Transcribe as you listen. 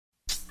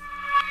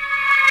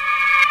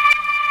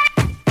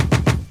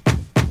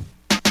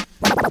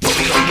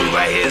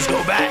Let's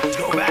go back.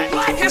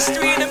 Black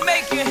history in the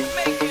making.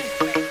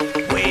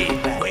 Way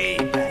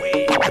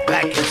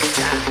back in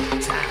time.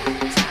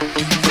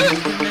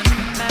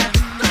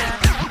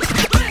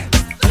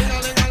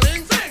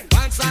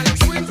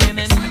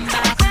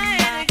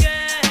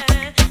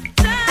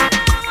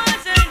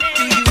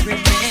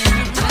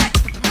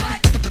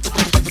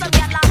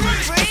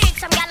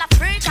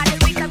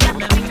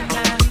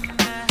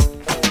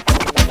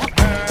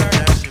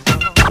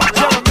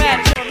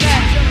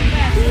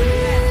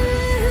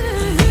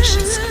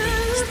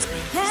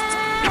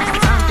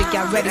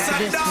 Ready for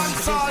this one.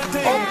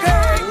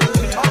 Okay.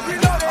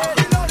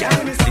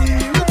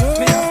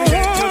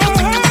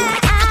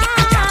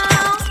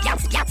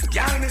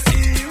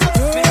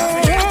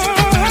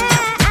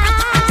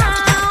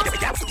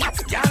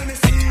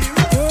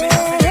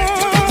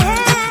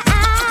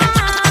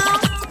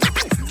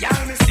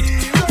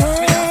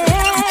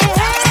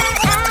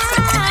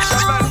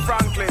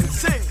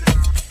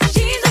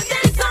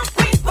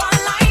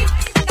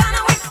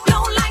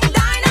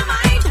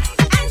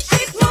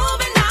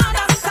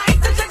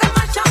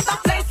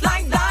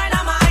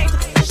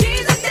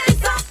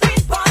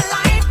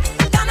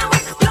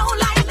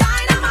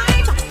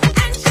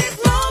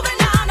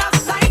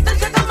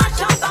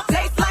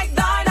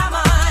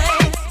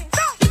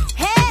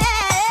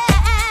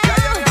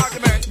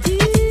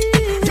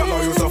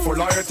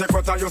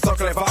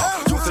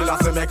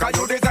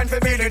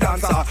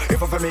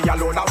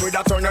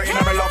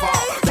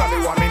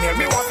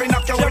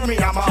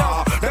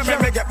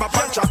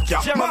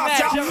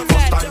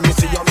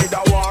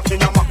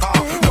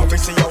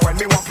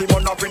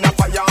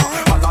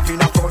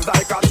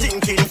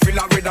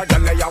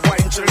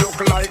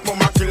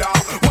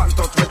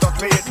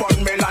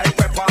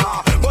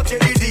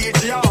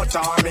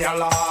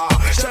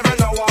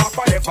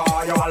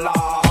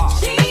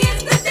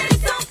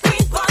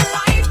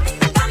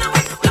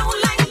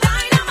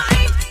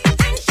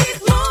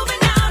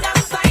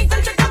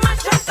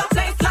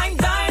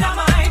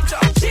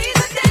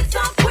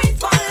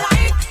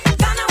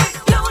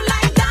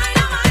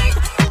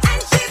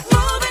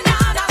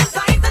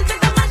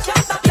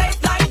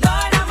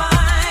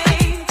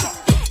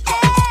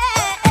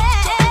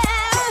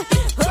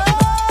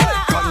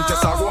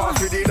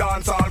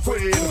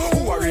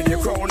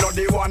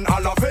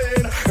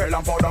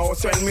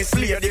 When Miss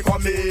Lady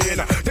come in,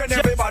 then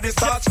everybody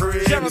starts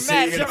screaming. Where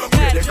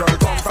the girl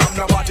come from,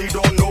 nobody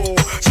don't know.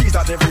 She's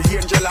a devil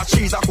angel, and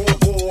she's a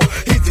go-go.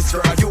 Is this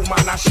girl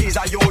human, and she's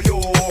a yo-yo?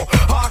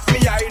 Ask me,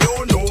 I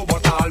don't know,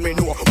 but all me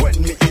know.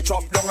 When me eat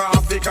up down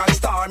African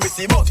star, me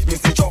see bus, me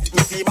see truck, me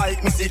see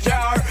bike, me see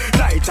car.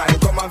 Night time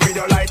come and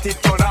video light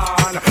it turn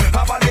on.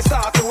 Have a the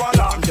start to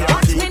alarm,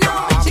 watch me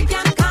now, she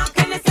can conk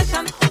in the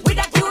session. With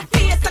a cute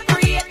face to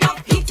create no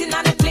heating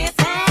on the place.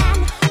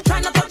 And try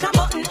not touch a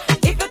button.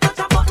 If you touch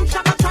a button,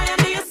 Shabba try and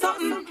do you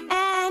something.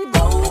 And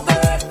go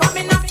girl, for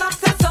me not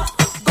successor.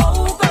 Go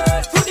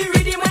girl, to the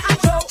rhythm where I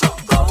throw.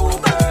 Go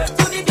girl,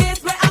 to the bass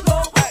where I go.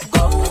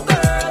 Go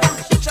girl.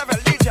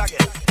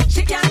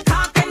 She can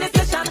conk in the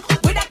session.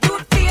 With a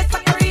cute face to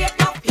create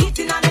no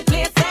heating on the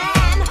place.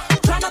 And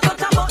try not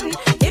touch a button.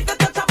 If you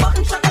touch a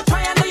button, Shabba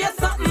try and do you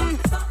something.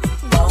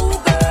 Go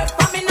girl,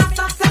 for me not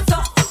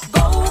successor.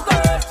 Go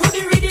girl, to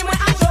the rhythm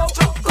where I throw.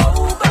 Go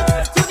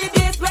girl, to the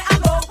bass where I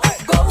go.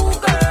 Go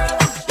girl.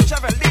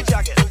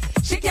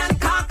 She can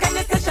conk in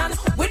the session.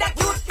 With a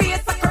cute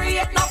face to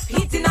create no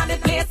heating on the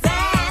place.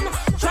 And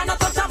try not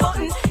touch a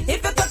button.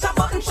 If you touch a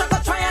button,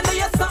 Shabba try and do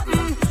you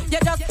something. You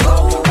just go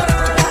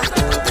girl.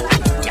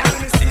 Y'all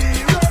me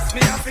serious,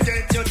 me have to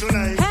get you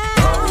tonight.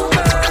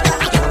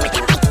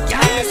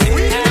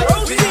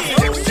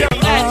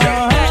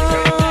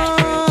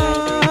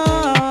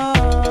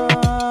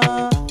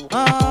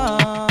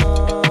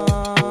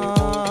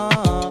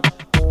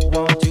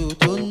 Want you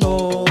to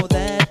know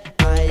that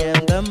I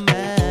am the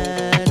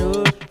man who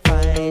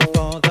fight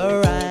for the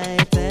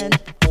right and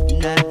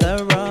not the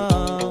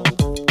wrong.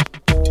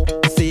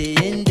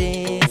 Saying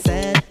this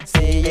and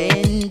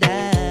saying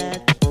that,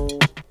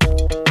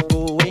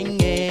 going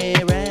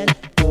here and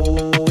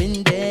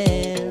going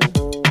there.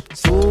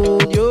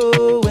 Soon you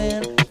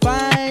will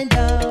find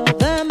out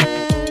the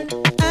man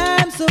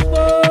I'm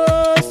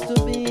supposed to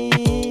be.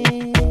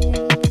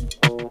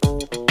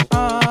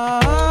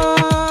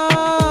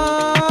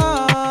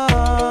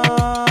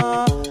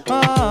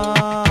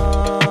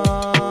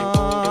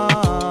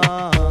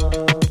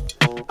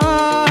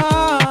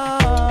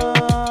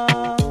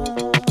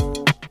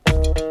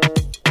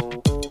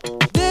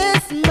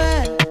 This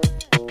man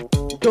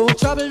don't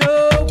trouble no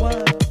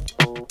one,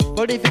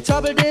 but if you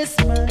trouble this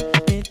man,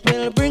 it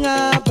will bring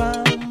a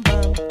bam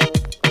bam.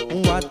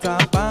 What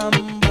a bam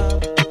bam,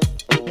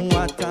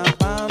 what a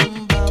bam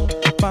bam,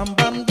 bam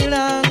bam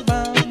dilang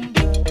bam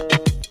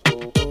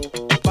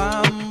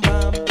bam, bam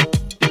bam,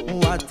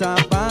 what a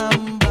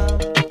bam bam.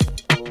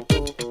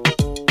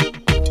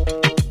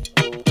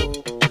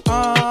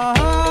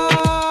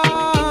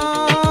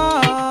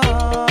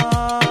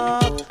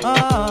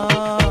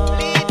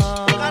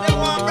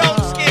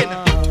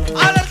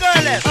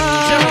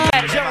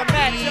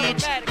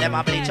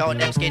 a bleach out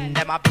them skin,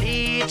 them a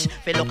bleach.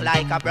 Feel look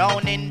like a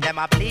browning, them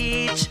a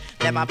bleach.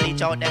 Them a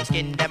bleach out them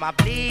skin, them a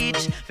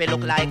bleach. Feel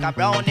look like a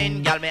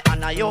browning, girl me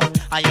honor you,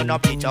 and you no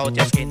bleach out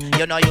your skin.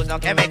 You no use no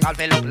chemical,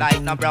 feel look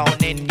like no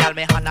browning, girl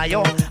me honor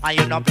you, and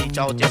you no bleach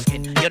out your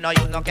skin. You no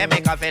use no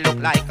chemical, feel look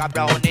like a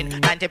browning.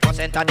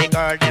 90% of the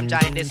girl them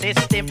join the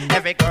system.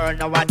 Every girl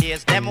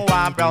nowadays them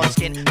want brown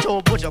skin.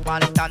 So put your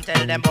pants and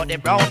tell them about the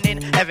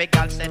browning. Every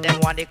girl say them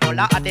want the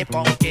color of the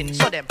pumpkin.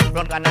 So them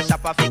run gonna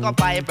shop a figure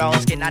buy brown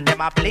skin, and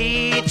them a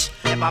bleach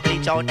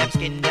out them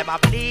skin, them a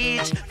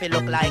bleach. Feel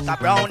look like a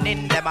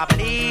browning, them a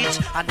bleach,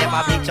 and them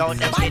a bleach out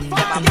them skin,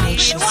 them a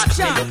bleach.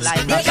 Feel look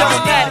like a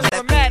browning.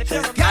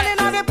 Girl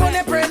inna the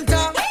pony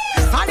printer,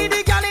 and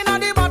the girl inna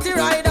the body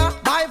rider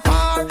by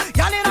far.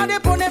 Girl inna the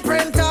pony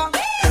printer,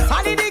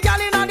 and the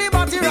girl inna the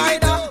body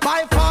rider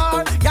by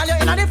far. Girl you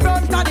inna the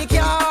front of the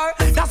car,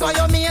 that's why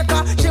you make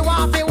her. She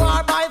want fi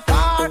war by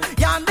far.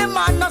 Yeah, and the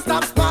man no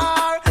stop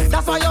spar.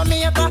 That's why you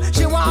make her.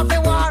 She want fi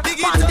war.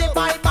 Man the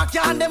bite back,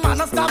 yeah, and the man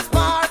no stop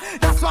spar.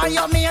 That's why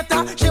you make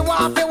her. She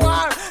want fi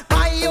war.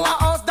 Buy you a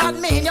house, that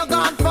mean you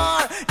gone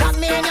far. That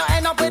mean you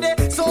end up with a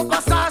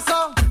superstar.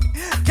 So,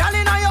 girl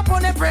inna your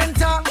pony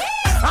printer,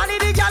 and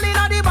the girl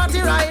inna the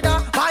body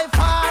rider by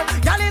far.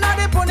 Girl inna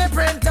the pony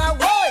printer,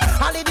 whoa.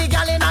 And the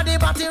girl inna the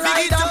body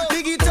rider.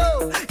 Big it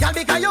up, girl,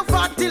 because you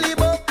fat till you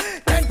buck.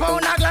 10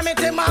 pound a glam it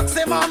the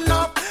maximum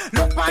now.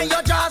 Look on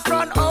your jaws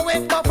front, how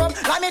it pop up.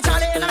 Like me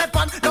Charlie in my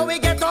pan, now we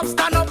get up,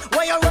 stand up.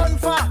 Where you run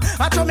for?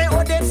 I show me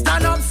how they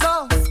stand up,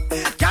 so.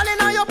 Girl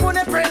inna your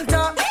pony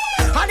printer,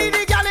 and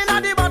the girl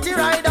inna the body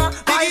rider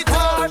by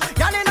far.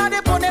 Girl inna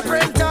the pony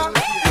printer,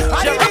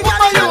 and the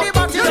girl inna the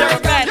body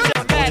rider.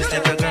 This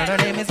little girl, her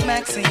name is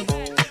Maxine.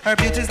 Her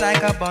beauty's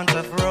like a bunch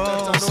of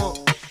roses.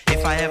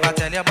 If I ever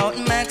tell you about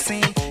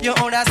Maxine, you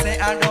older say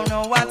I don't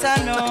know what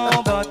I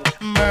know, but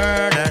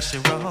murder she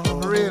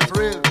wrote.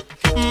 Real.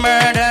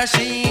 Murder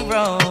she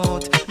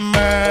wrote.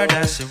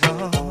 Murder she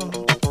wrote.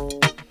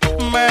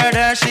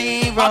 Murder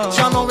she wrote.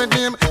 Action with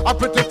him, a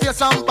pretty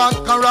face and bad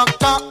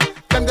character.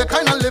 Them the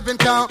kind of living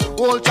can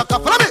hold chaka.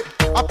 Follow me.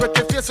 A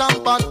pretty face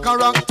and bad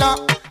character.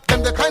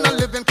 Them the kind of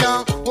living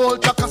can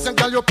hold chaka. Say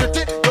girl you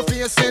pretty, your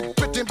face it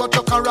pretty, but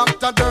your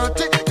character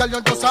dirty. Girl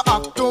you just a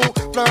act too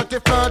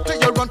flirty.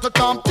 You run to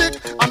Tom Dick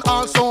and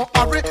also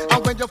hurry.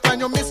 And when you find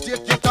your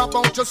mistake, you talk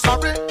about you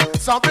sorry.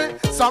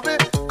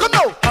 Come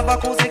now. Have a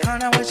cozy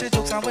corner where she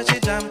jokes and where she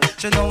jam.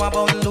 She know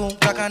about Luke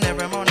Jack and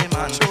every money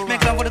man.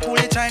 Make love with the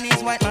coolie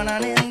Chinese, white man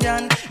and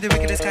Indian. The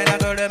wickedest kind of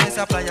girl that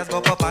Mr. Flyers go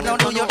up and down.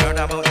 Know you heard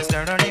about this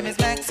girl, her name is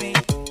Maxine.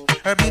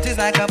 Her beauty's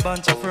like a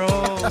bunch of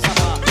roses.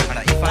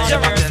 And if I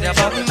ever tell you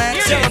about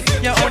Maxine,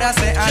 you older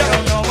say I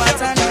don't know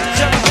what I know.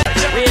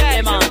 Wait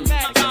them man,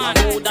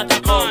 who that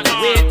a come?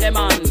 Wait them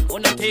man, who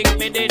no think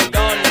me did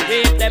done?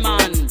 Wait them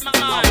man,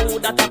 who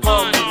that a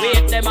come?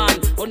 Wait them man,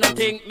 who no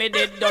think me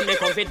did done? Me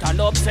come fit turn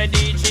up, say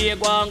DJ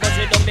go and go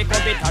sit down. Me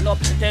come fit turn up,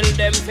 tell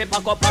them fi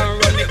pack up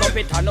and run. Me come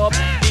fit turn up,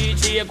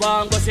 DJ go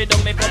and go sit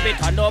down. Me come fit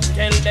turn up,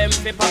 tell them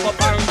fi pack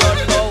up and run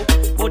now.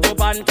 Put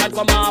up and cat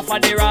come off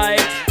of the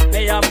right.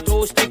 Me have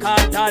two stick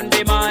hard and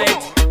the mic.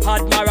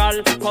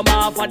 Admiral come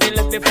off of the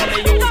left before me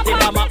use the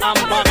hammer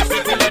and box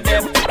it to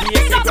them.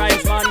 Yes, the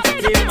Grimes man,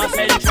 him a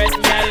centret.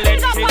 Me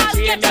electric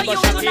chain, me go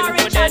shot him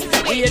to death.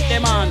 Wait the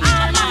man,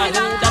 and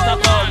who that a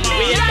come?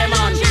 Wait the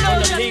man, on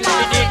the thing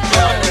we did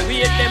done.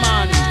 Wait the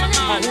man,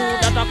 and who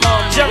that a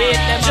come? Wait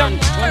the man,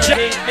 on the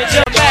thing we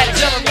did done.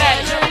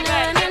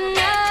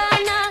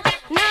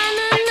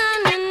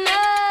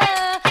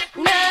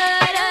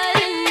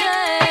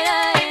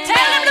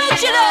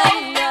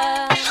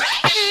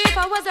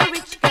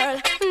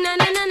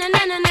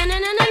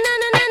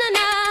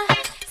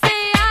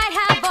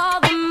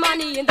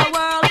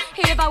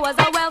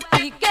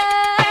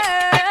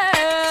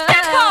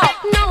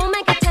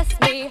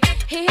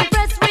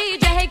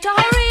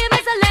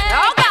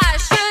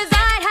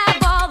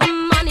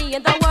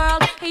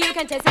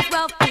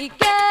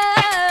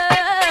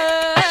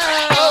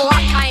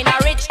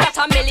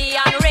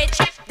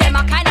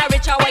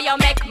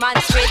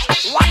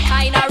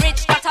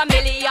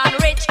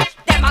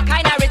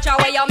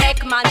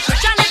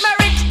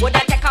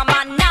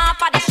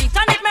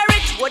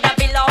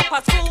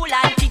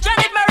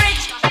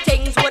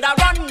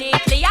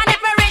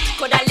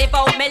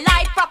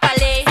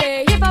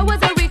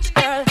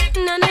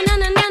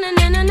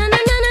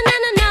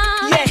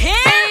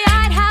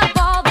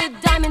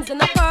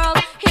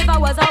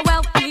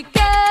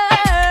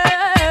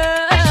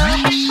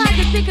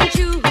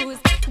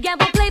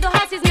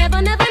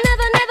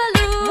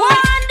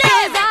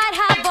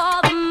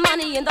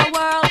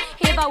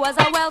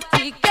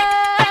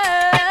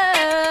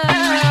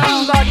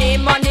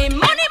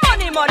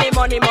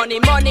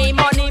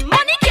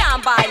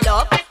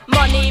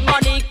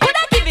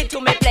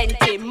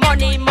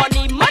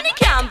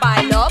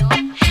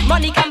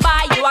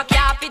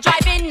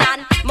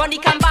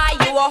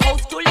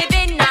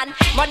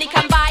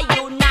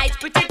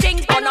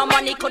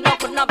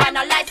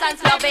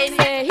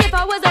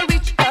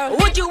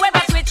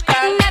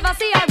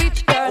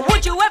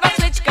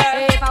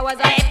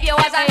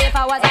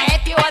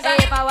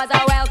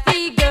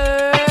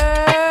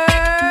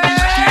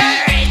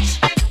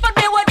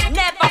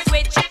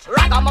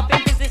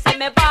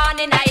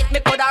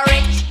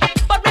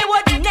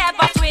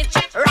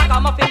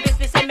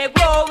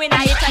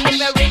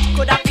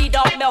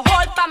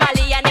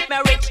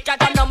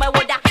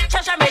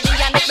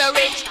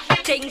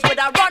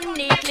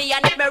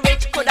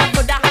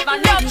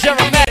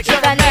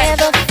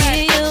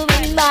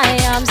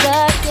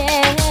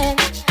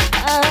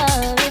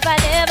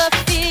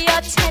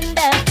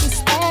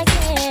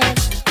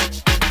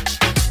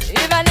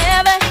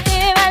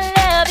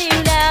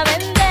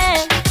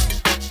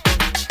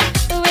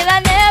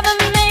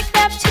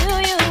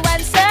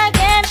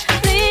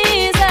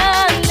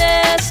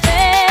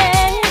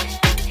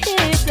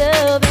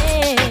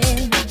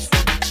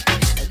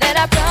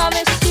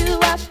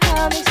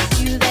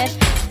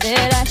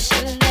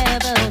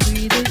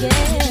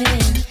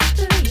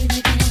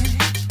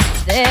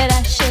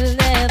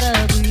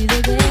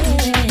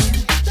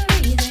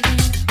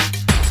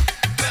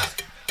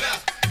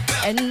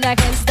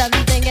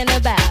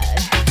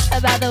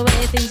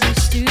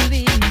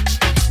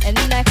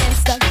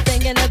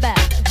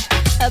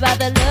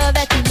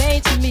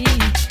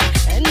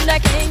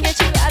 can't get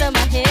you out of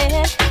my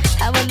head.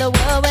 How in the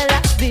world will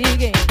I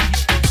begin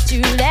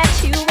to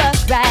let you walk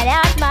right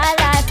out my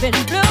life and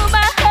blow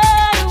my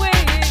heart away?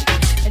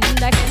 And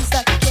I can't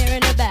stop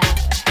caring about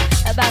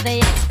the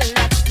ex that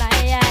left my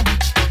eye.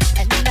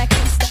 And I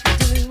can't stop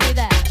doing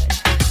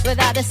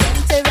without the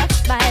center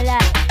of my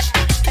life.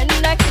 And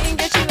I can't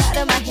get you out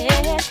of my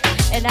head.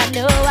 And I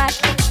know I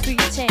can't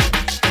pretend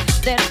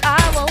that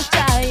I won't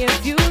die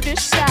if you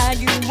decide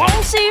you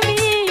won't see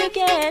me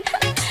again.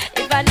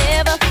 If I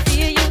never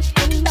feel you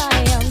in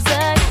my arms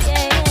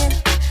again.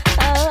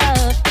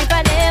 Oh, if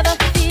I never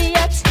feel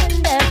your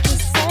tender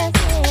kisses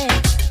again.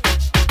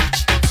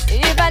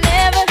 If I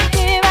never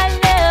hear I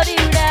love you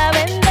now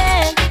and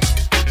then.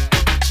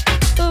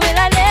 Will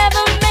I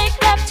never make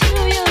love to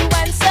you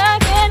once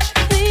again?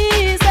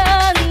 Please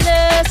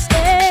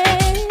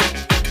understand,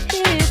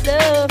 his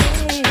love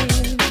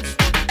is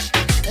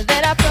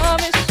that I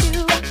promise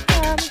you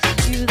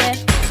that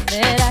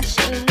I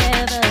shall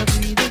never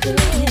breathe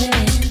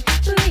again.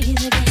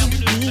 Breathe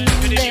again.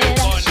 That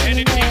I shall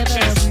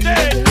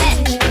never breathe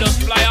again.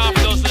 Just fly off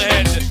those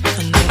heads.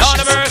 Down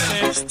the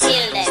verse.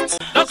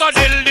 Duck a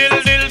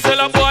dill, till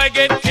a boy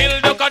get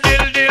killed. Duck a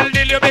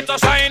dill, you better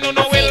sign on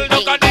the will.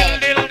 Duck a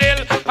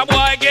dill, a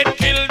boy get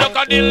killed. Duck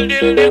a dill.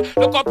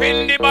 Look up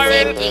in the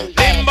barrel.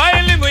 Limb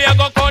by limb we a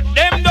go cut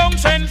them down.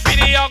 Send for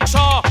the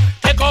oxa.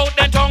 Take out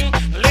the tongue.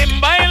 Limb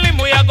by limb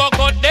we a go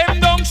cut them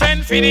down.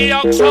 Send for the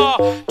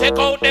oxa. Take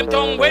out them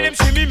tongue. When them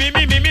see me,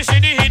 see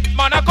the hit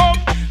man a come.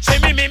 See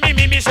me,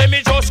 say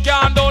me just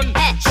can't done.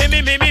 See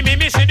me,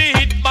 see the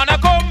hit man a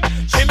come.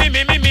 See me,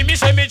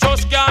 say me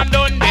just can't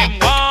done. Them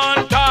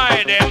one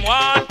tie. They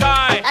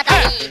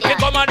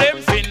come a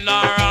them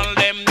funeral.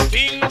 Them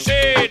things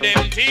say.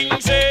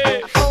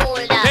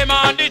 Them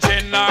a the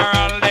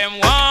general. Them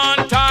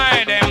one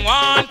tie. They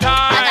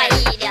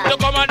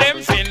come a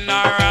them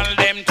funeral.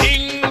 Them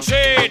things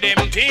say.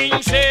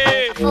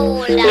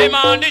 Them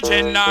a the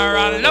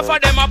general. Enough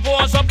of them a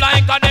pose up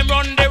like a them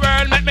run the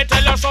world. Let me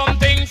tell you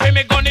something. For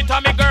me gun it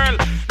a me girl.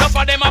 Enough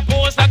of them a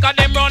pose like a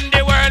them run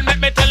the world. Let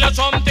me tell you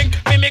something.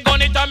 For me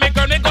gun it a me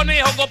girl. Me gun me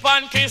hug up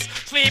and kiss.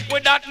 Sleep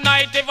with that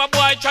night. If a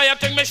boy try to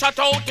think me shut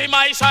out in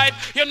my side.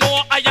 You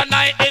know I and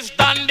I is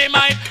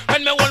dynamite.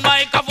 When me hold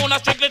my kavuna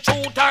strictly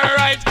truth or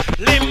right.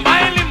 Limb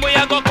by limb we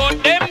a go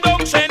cut them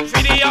down. Send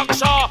for the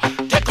oxa.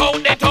 Take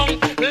out the tongue.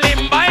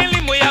 Limb by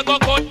limb we a go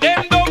cut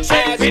them down.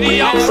 Send for the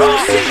oxa.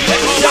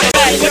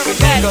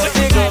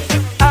 Big up,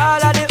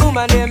 all of the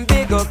woman them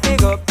big up.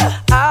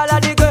 All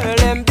of the girl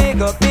them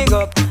big up.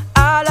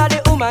 All of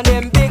the woman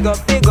them big up.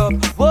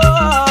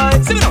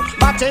 Whoa, See me now,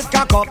 batch it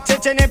cock up,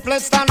 titty nipple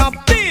stand up.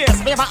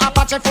 Bass, me have a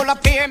Apache full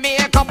of peer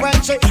makeup.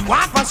 When she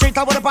walk on street,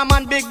 I would up a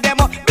man big them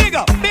up. Big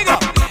up.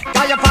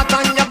 Girl, your pat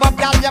on your bob,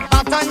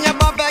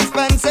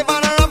 expensive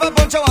and a rubber.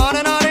 Put your one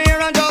in the ear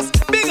and just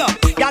big up.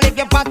 Girl, if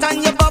your pat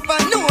on your bob, I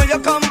know you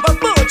come, but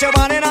put your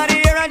one in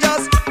the ear and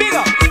just big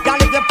up.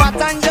 Girl, if your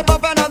pat on your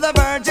bob, another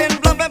virgin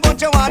plump,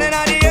 put your one in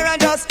the ear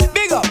and just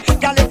big up.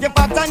 Girl, if your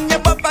pat on your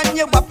bob and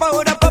you wap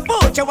out up,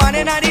 put your one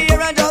in the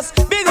ear and just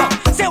big up.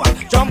 Say what?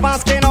 Jump and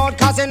skin out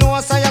 'cause you know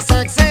so you're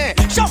sexy.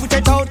 Shout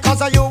it out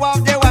 'cause you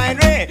have the wine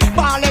ray.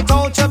 Ball it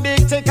out, you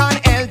big, thick and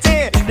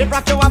healthy. The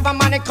brat you have a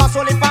money cost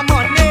only for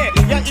money.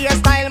 Your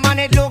hairstyle man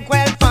it look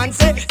well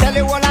fancy. Tell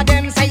you all of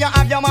them say you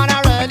have your man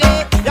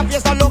already. Your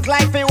face don't look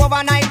like the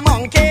overnight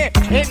monkey.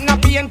 It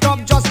not paint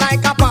up just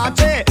like a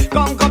party.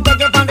 Come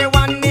take it from the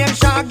one named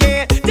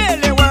Shaggy. Tell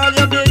the world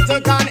you big,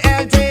 thick and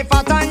healthy.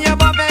 Fat and your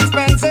buff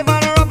expensive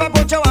and rubber.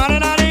 Put your one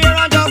in the ear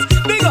and just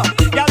big up.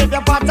 Girl if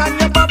your fat and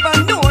your buff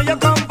and know you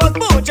come first.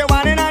 Put your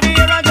one in the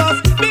ear and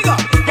just big up.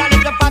 Girl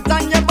if your fat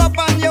and your buff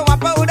and you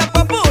up out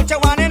up. Put your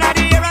one in the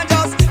ear and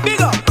just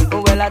big up.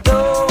 well I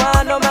don't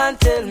want no man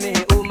tell me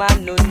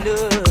woman no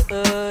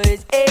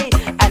noise, hey.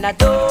 And I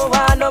don't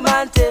want no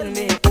man tell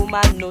me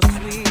woman no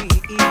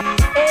sweet,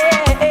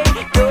 hey.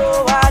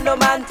 Don't want no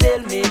man tell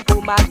me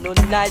woman no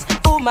nice,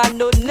 woman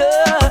no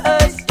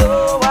noise.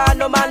 Don't want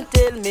no man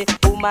tell me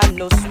woman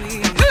no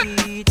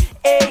sweet,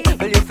 hey.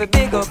 Well you fi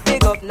big up,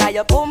 now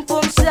your boom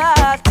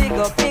shot, big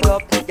up,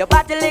 your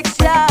body lick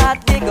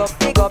shot, big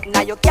up,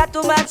 now your cat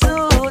to my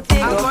suit,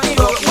 big up,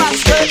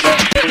 what's good,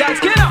 girl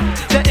skin up.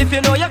 Say if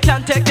you know you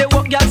can take the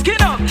work, girl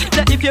skin up.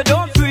 Say if you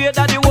don't fear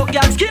that the work,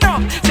 girl skin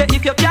up. Say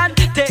if you can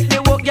take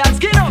the work, girl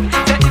skin up.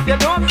 Say if you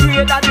don't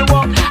fear that the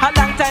work. A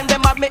long time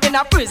them have me in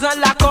a prison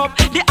lock up.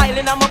 The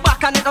island on my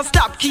back and it don't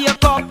stop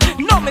keep up.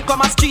 Now me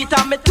come a street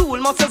and me tool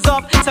muscles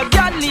up. So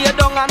girl lay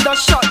down and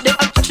just shut the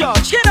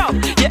church. Skin up.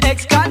 Your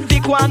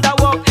ex-convict want the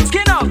work.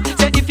 Skin up.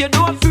 Say if you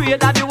don't fear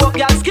that the work,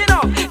 girl skin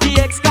up. The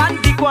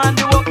ex-convict want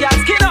the work, girl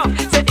skin up.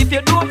 Say if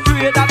you don't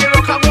fear that the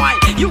rock and wine.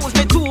 Use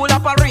me tool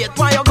operate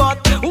why you got.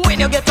 When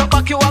you get up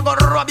back you are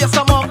gonna rub your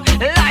some up.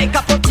 Like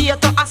a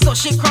potato and so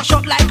she crush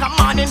up. Like a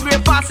man in grey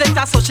facet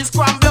and so she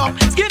scramble up.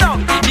 Skin up.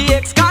 The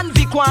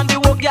ex-convict want the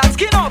work, girl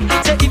skin up.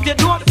 Say if you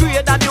don't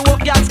fear that the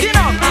work, girl skin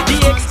up. The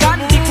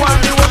ex-convict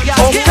want the work,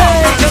 girl skin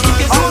up. Say if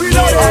you don't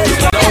fear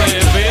that the work,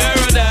 girl skin up.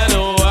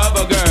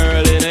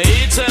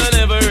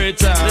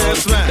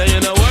 Then you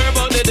know worry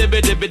about the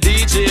dibby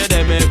DJ,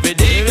 them every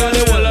day, got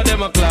the whole of them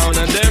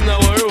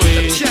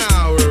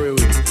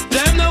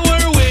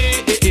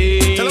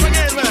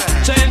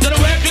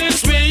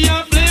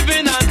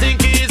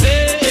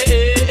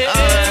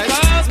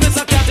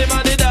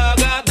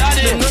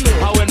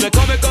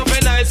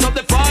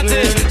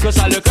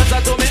cause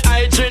I told me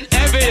I drink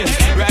heavy.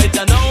 Right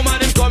now, man,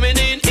 them coming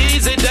in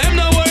easy. Them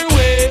no worry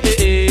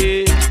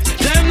way.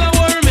 Them no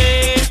worry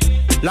me.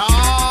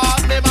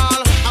 Lord, me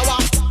ball. Awa,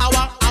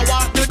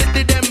 do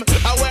the them.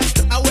 Awa,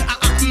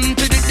 do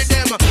the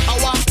them.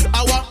 Awa,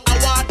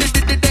 do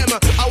the them.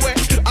 Awa,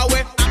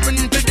 do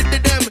the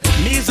them.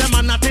 Me say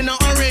man not in a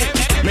hurry.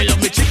 Me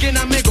love me chicken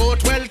and me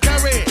goat well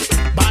curry.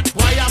 But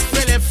why I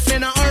feel left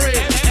in a hurry?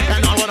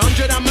 And all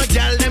 100 of my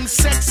gal them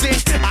sexy.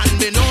 And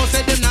me know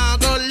say them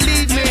not go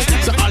leave me.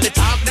 So all the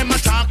talk them a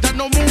talk that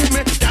no move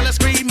me. Gal a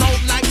scream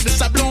out like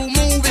this a blue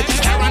movie.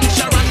 Karen,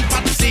 Sharon,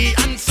 Patsy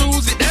and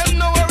Susie. Them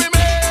no worry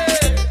me.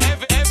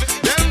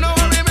 Them no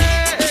worry me.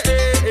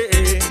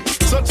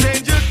 So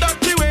change your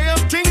dirty way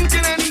of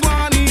thinking and go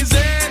on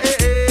easy.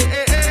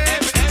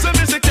 So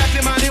me say catch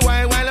the money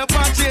while I'm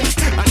watching.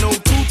 I know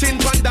two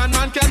things one done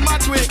man can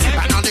match with.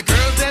 And all the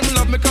girls them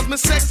love me cause me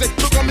sexy.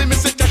 So come me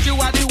say catch you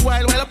while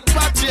while I'm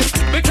watching.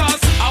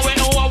 Because I went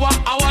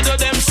I want to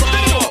them so.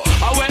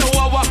 I went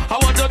I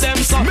want to them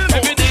so.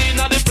 Every day in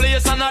the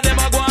place and them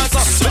a go on so.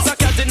 Mr.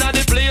 Cat in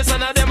the place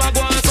and them a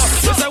go on so.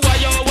 Me say why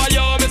yo,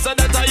 me say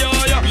that a yo.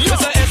 Me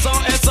say SO,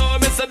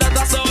 me say that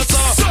a so.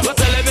 But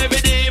tell him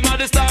every day man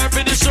the star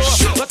for the show.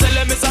 But tell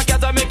him Mr.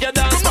 Cat I make you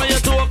dance for your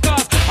toe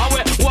cause I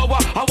went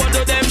I want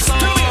to them so.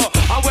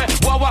 I went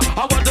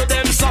I want to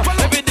them so.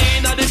 Every day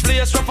in the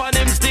place rough on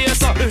them stay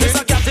so.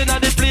 Mr. Cat in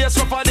the place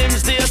rough on them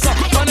stay so.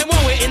 On them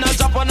one way in a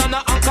Japan and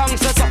a Hong Kong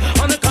so.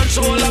 On the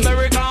control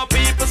American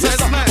people say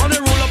so. On the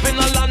roll up in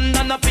a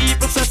London the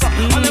people say so.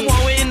 On them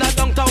one way in a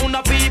downtown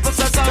the people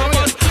say so.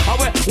 But I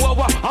went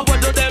I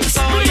want to them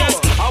so. Yes,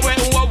 I went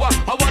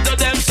I want to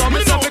them so.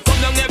 Me say me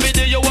come down every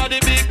day you are the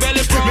big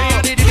belly pro. Me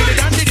a the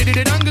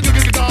dang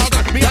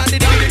dog. Me a the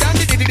dang dog.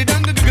 Me a the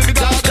dang dog.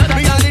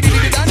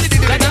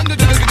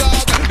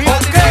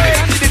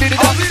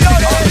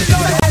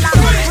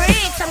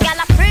 Freak, some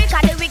gyal a freak,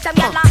 and the weak some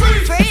gyal a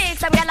freak,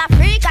 some gyal a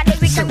freak, and the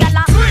weak some gyal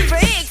a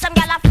freak, some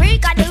gyal a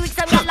freak, and the weak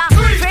some gyal a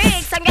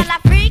freak, some gyal a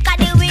freak, and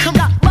the weak.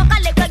 Walk a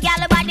little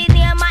gyal body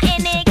near my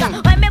Enika.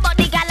 When me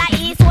body gyal a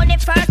east, when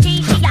it 30,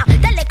 yeah.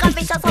 The little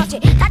vicious watch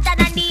it, tata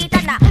and neat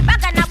and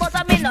rock and a boss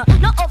of me no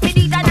off it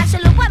and she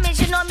look for me,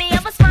 she know me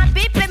I'm a smart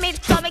people me,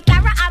 so me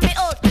carry on me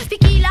out.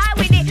 Tequila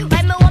with it,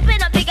 when me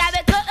open up the gyal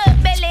me cut up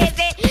believe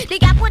it. The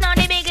gyal put on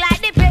the big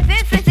like the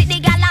perfect flip it, the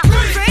gyal a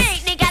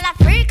freak, the gyal a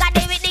freak, and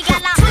the with the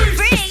gyal a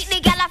freak, the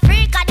gyal a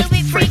freak, and the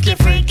with freaky,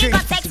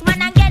 got sex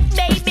man and get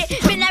baby.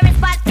 Me no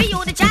respond for you,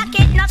 the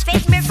jacket not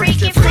fit me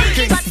freaky,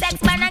 got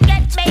sex man and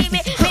get baby.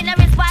 Me no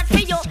respond for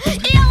you.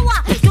 You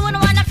what? You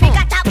don't wanna freak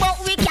at about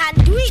we can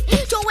do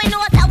it. So we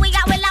know that we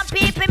got well and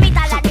people meet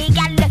all of the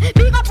gyal.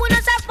 Big up on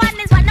us on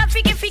this one, no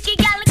freaky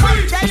gyal.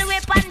 Come tell me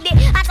pandy,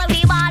 after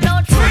we ball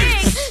out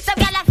freak. Some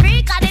gyal a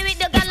freak and the with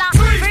the gyal a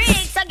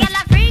freak. Some gyal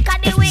a freak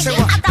and the with.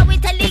 After we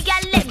tell the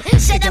gyal them,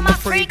 say them a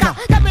freak.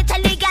 Then we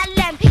tell the gyal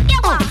them, you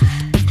what?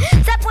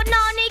 Say put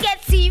on it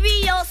get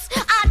serious,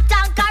 and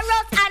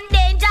dangerous and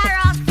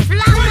dangerous.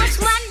 Flash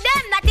man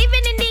them, not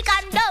even in the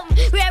condom.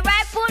 Where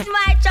I put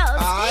my trust.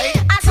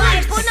 As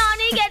I put on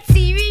it get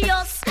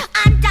serious,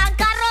 and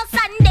dangerous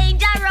and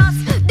dangerous.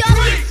 Don't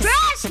be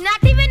fresh,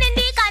 not even in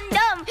the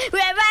condom.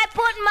 Where I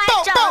put my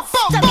trust.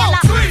 Some gyal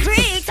a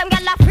freak, some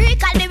gyal a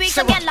freak and the weak.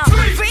 Some gyal a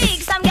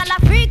freak, some gyal a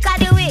freak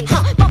and the weak.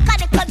 Buck a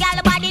little gyal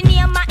body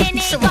near my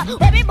Enika.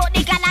 When me bought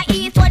the gyal a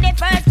eat for the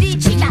first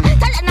teaching.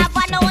 Tell her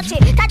never know she,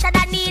 touch her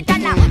neat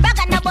and back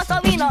and the boss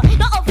of we know.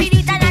 No off it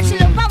and she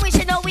look for we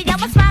she know we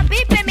have a smart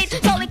people meet.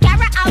 So we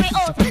carry our way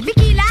out.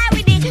 Tequila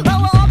with it. When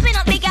we open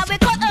up the gyal we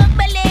cut up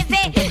believe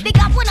it. The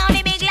gyal put on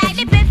the big like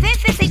the perfect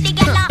fit. The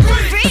gyal a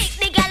freak,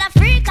 the gyal a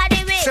freak and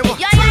the way.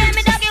 You hear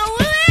me dog you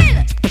will.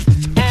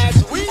 As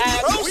we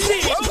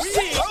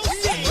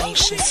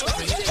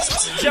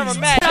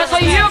Jeremiah. So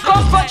you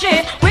come for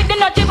she with the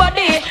naughty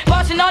body,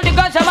 passing all the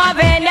guns of my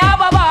vein, yeah,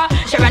 baba.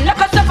 She ran like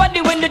a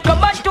safari when it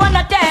come back to an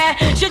attack.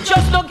 She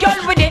just no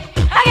girl with it.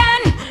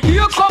 Again,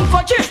 you come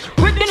for she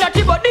with the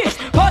naughty body,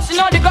 passing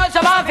all the guns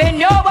of my vein,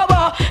 yeah,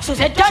 baba. So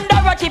say thunder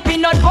a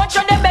tipping out, punch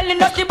on the belly,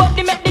 naughty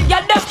body make the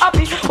girl them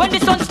happy. When the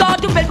sun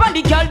start to belt, when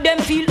the girl them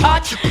feel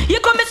hot. You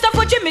come Mr.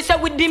 Fuji, me say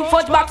with him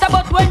first box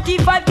about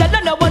 25 girl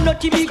and I want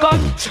naughty big gun.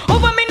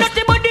 Over me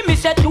naughty body, me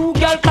say two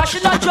girl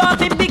clashing and draw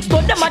the big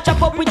stone, them a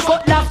chop up with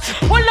cutlass.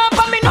 One lamp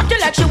on me naughty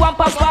like she want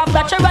pop pop.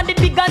 That she run the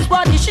big guns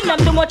body, she not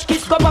too much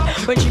kiss cover.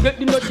 When she get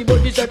the naughty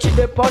body, that she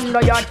dip on the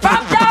yard.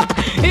 From top,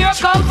 here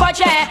come for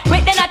chair,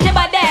 with the naughty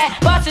body,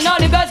 passing all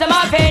the girls in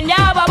my vein,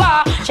 yeah,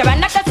 baba. She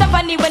ran like a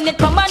symphony when it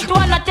come on to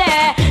an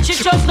attack. She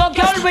just no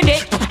girl with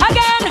it.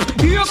 Again,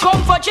 here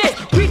come for chair,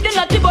 with the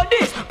naughty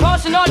body,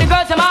 passing all the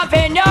girls in my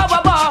vein, yeah,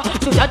 baba.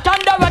 So that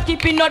thunder a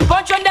tipping out,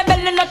 punch on the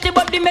belly, naughty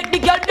body make the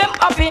girl them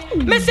happy.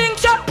 Me sing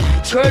shot.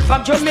 Girl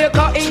from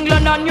Jamaica,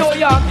 England and New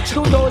York.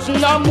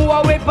 2000 and more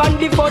away from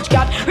the Fudge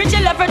Cat. Reach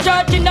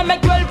 11:30, they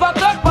make 12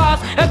 o'clock pass.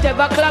 If 12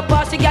 o'clock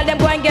pass, the girl them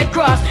go and get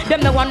cross.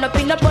 Them the one up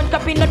peanut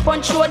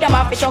punch, show them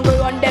a fish hungry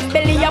on them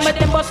belly and make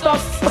them bust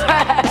off.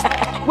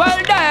 Well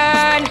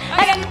done,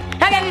 again.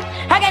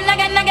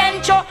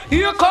 again. Cho,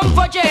 you come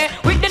for J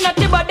with the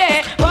naughty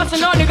body.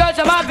 Passing on the girls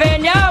of my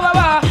vein,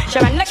 yeah. She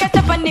ran like a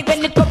Stephanie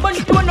when it come on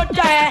to no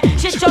tie.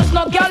 She's just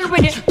no girl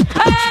with it.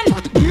 And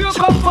you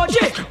come for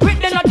J with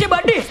the naughty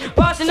body.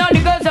 Passing on the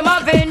girls of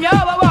my vein,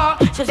 yeah.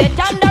 She said,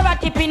 Tanda,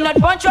 peanut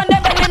punch on the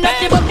belly,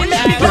 naughty body,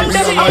 let me run the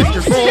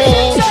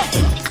belly.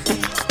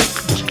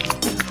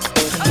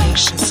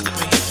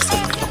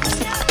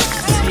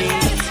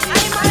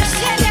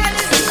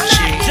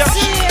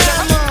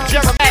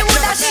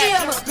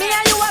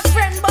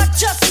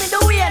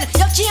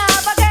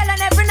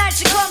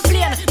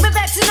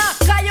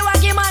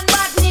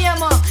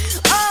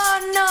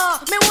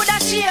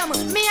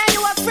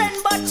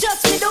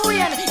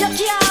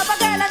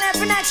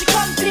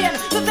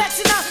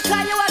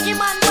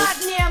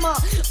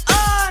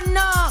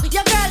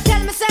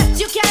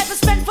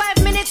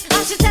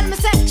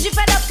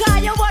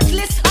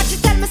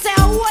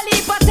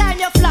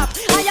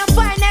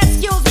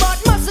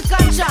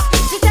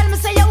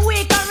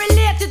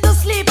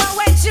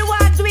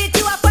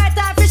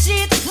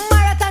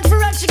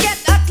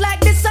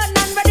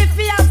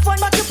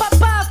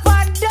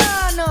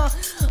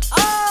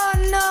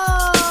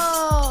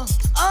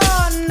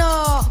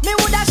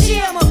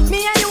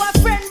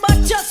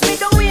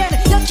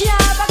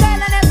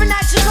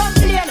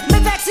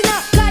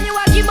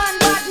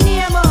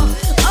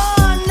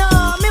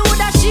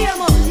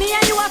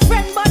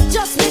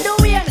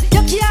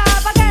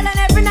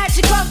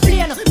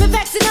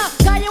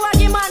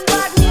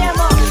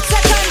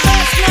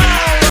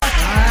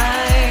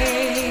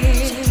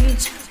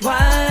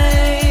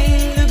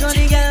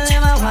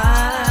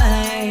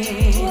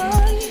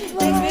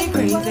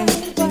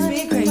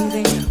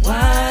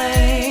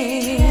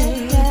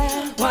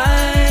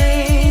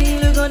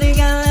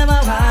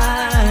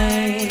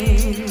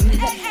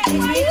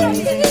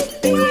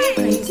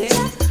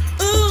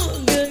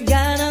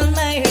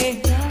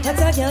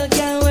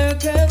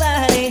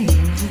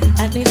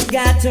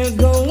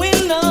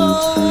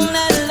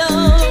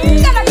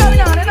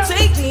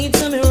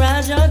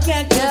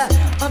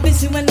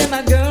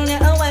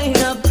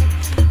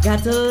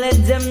 Got to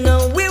let them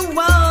know we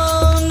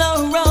won't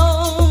no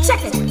wrong. Check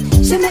it.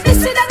 She make me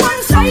sit on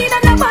one side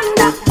and a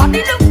wonder.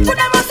 Body look good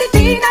and must sit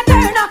in a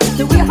turner.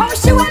 The way how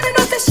she want to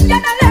know that she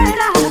and a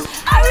learner.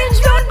 Orange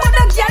road but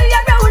the girl ya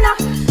brown her.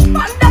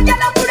 And the girl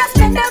I woulda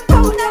spend them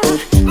powder.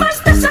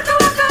 Master shut the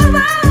walk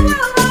over.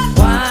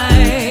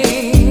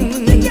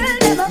 Wine. The girl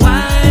never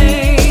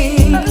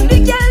wine. The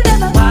girl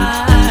never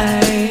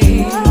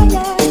wine.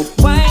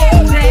 Wine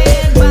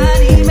that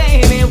body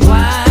baby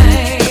wine.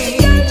 The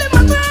girl never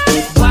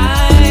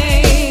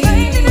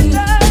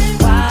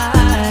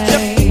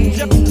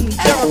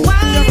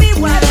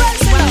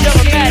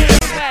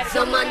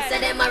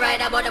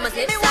but them a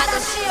slip saddle.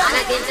 And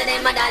I think to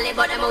them a dolly,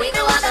 but them a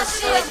wiggle waggle.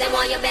 So if them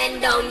want you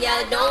bend down,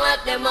 y'all don't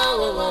help them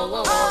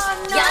out.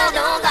 Y'all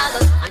don't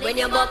goggle. And when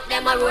you buck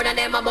them a road and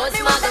them a buzz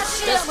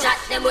muggle, just chat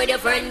them with your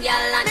friend, y'all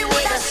and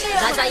wiggle.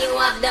 Cause you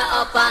have the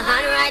upper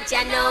hand right,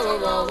 you know.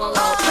 Y'all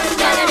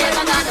you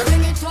never goggle.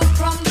 Bring it up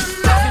from the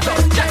left,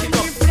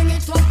 bring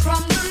it up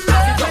from the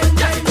left,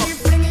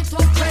 bring it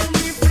up when we bring it up when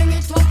we bring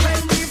it up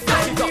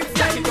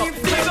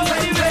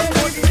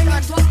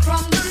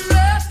from the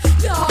left,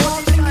 y'all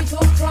bring it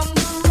up from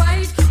the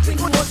right. We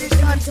know the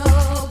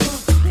top,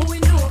 we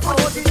know how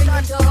the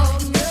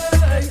top,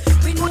 yeah.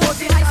 We know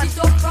the ice it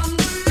up from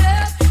the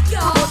left,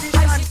 y'all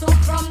ice it up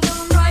from the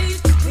right.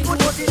 We know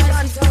the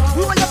top,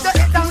 we know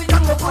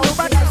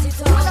the ice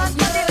it up.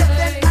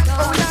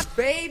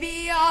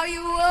 Baby, are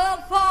you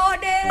up for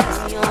this?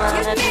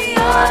 Give me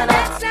all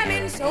that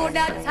slamming so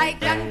that I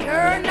can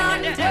turn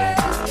on turn.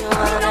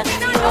 We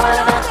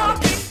don't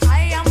talking.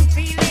 I am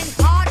feeling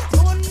hot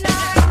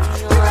tonight.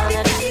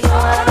 We're feeling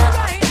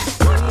alright.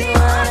 Put me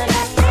on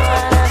that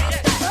bed.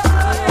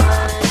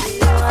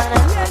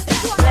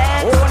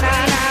 Oh na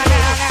na na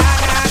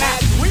na na.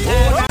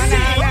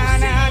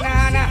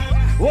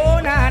 Oh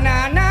na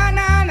na na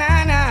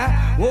na na.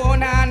 Oh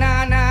na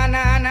na na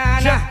na na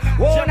na.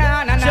 Oh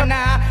na na na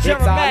na.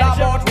 It's all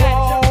about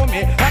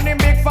Romy and the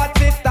big fat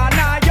sister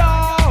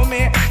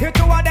Naomi. You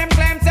two of them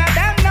claims that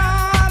them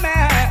know me.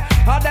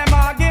 All them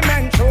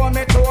arguments show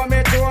me.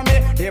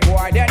 The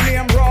boy their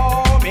name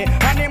Romy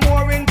and the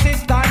mooring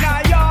sister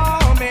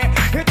Naomi.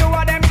 You two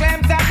of them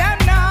claims that them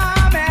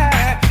know me.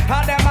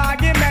 All them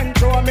arguments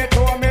show me.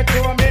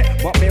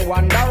 But me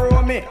wonder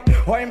Romy,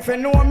 how him fi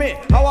know me?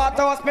 I want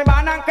to host me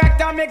man and crack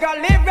down me go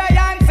live right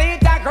and see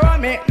it and grow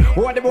me.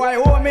 Oh the boy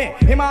owe me,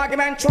 him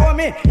argument show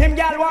me. Him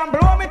gal want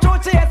blow me through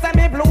chase and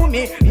me blew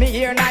me. Me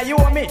here now you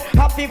owe me,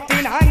 have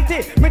 15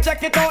 auntie. Me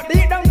check it out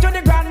deep down to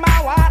the grandma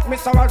what. Me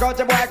so I got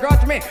the boy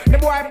grudge me, the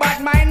boy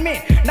bad mind me.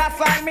 That's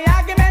why me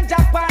argument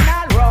Japan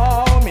and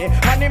roll me.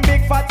 And him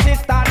big fat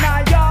sister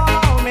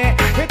Naomi.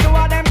 The two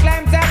of them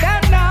claims that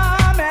them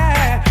know me.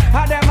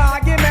 And them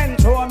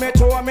argument show me.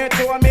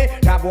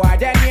 That boy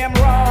their name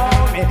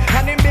Romy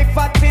and him big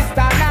fat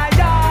sister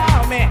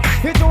Naomi.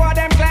 The two of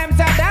them claims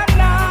that them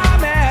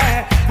know me.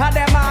 And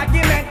them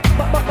argument,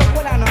 but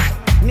hold on.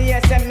 Me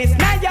SM Miss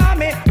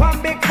Naomi, one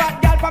big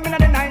fat girl from in the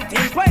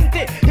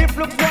 1920.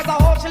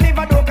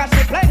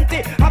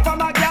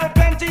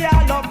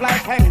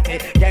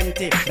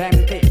 empty,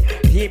 empty.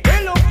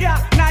 People look ya,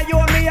 now you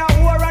and me a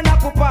whore and a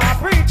cooper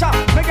preacher.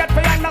 Me get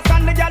to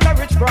understand the girl a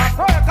rich crop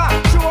worker.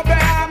 Show me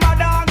I'm a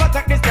dog, go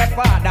take this step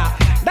further.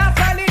 That's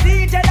why the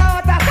DJ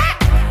daughter say,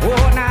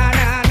 oh na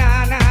na na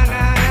na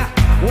na na,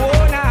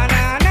 oh na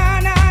na na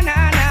na na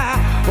na,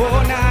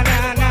 oh na na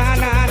na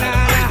na na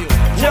na,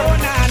 oh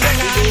na na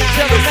na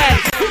na.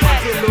 Woman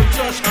feel look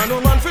trash and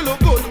woman feel look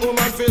good.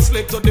 Woman feel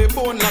slick to the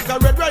bone like a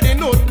red riding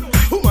hood.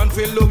 Woman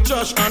feel look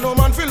trash and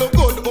woman feel look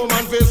good.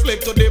 Woman feel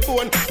slick to the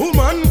bone.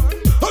 Woman,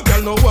 a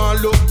girl no one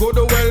look good,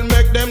 well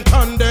make them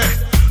turn there.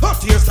 Hot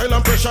hairstyle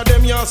and pressure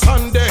them your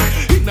Sunday.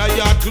 Inna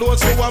your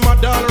clothes so I'm a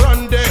doll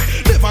run there.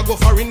 Never go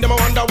for in them, I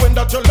wonder when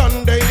that you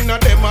land there. Inna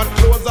them at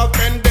clothes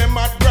offend them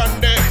at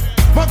grande.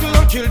 Muggle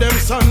and kill them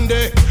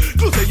Sunday.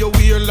 Clothes that you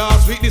wear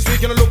last week, this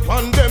week you look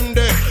on them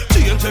there.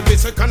 Change every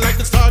second like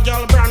the Star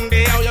Jal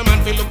Brandy. How your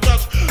man feel look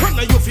trash, and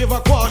now you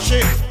favor quash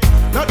it.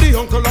 Not the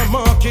uncle and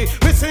Marky,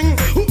 we sing.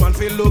 Woman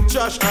feel look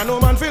trash and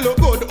woman feel look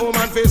good.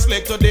 Woman feel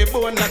slick to the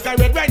bone like a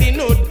red riding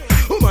hood.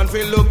 Woman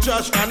feel look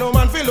trash and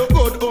woman feel look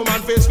good.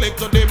 Woman feel slick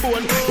to the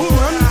bone.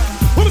 Woman,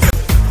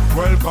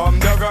 welcome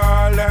the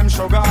girl, them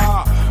sugar.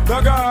 The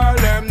girl,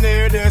 them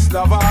need this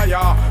lover,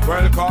 yeah.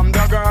 Welcome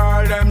the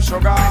girl, them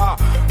sugar.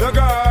 The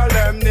girl,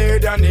 them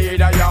need a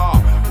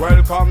yeah.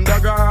 Welcome the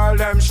girl,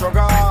 them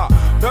sugar.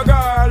 The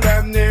girl,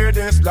 them need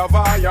this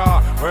lover,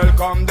 yeah.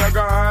 Welcome the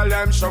girl,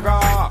 them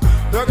sugar.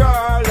 The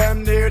girl,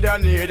 them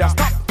need a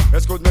stop.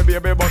 Excuse me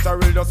baby, but I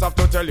will just have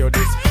to tell you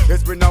this.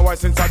 It's been a while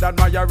since I'd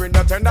admiring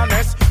the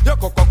tenderness. Your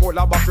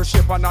Coca-Cola bottle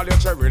shape and all your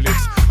cherry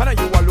lips. And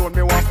you alone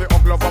me want to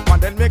hug love up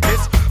and then make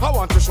kiss. I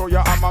want to show you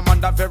I'm a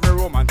man that very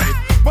romantic.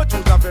 But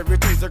you's a very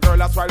teasy girl,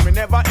 that's why me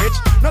never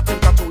itch. Nothing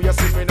to do, you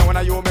see me now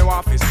when you me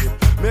want to skip.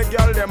 Make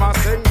girl them a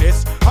sing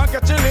this and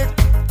get you lick.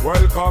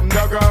 Welcome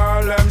the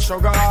girl, them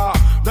sugar.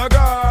 The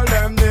girl,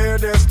 them need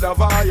this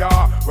lover,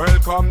 yeah.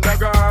 Welcome the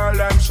girl,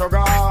 them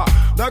sugar.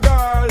 The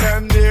girl,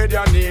 them need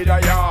a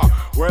yeah.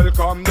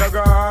 Welcome the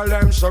girl,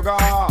 them sugar.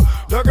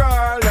 The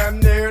girl, them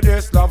need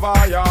this lover,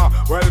 yeah.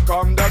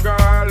 Welcome the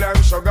girl,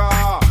 them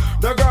sugar.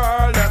 The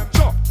girl, them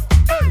chop.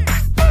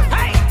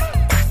 Hey,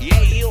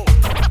 yeah, you.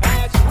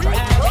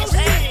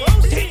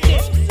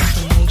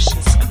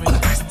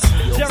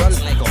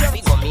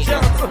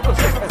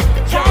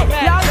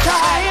 Long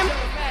time,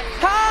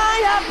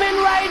 I have been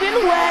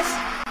riding west.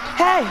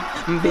 Hey,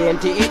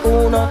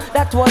 21,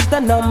 that was the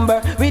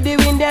number. With the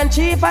Indian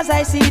chief as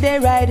I see they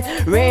ride.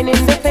 Rain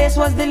in the face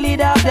was the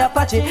leader of the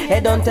Apache.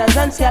 Headhunters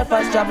and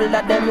scalpers traveled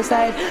at them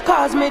side.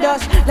 Cause me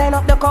dust, line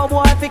up the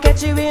cowboy fi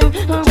catch you in.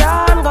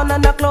 John gun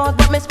on the clothes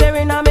but me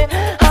sparing on me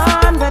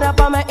hand. Fed up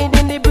on my head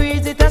in the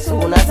breeze it as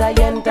soon as I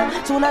enter,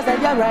 soon as I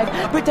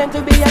arrive. Pretend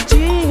to be a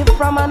chief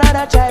from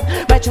another tribe.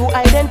 My true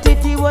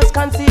identity was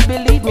concealed,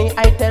 believe me.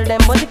 I tell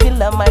them but the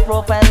killer my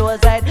profile was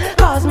hide.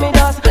 Cause me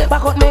dust,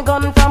 back out me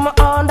gun from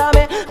under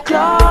me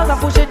claws. I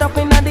push it up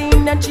in the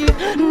Indian chief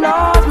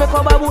nose. Me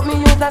cover boot me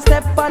use a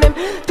step on him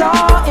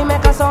toe. He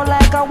make a sound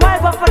like a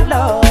wife of a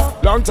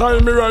love. Long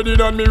time me riding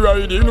and me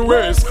riding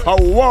waist. I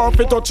want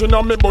fi touching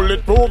on me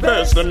bulletproof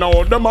vest. And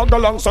now them a go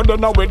long so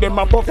then now with them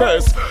a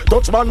profess.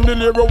 Touch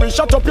Bandolero we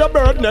shut up your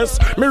bird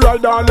nest. Me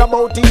ride all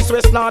about east,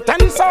 west, north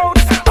and south.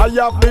 I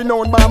have been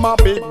known by my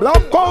big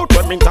black coat.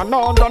 When me turn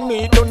on the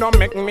need do not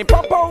make me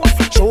pop out.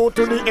 Shoot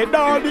to the head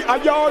all the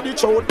eye all the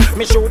throat.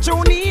 Me shoot you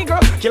nigga,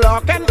 kill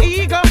hawk and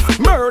eagle.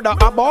 Murder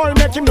a boy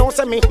make him know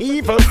say me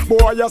evil.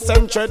 Boy you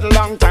send tread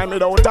long time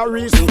without a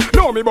reason.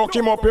 Know me buck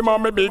him up him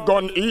and me big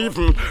gun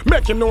even.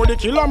 Make him know the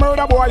killer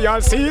murder boy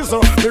all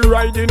season. Me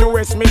ride in the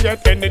west me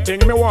get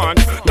anything me want.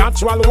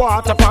 Natural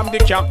water from the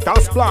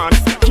cactus plant.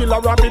 Kill a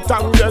rabbit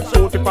and get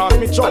fruity past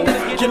me chunk.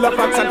 Kill a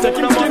fox and take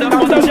him skin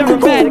down the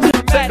river.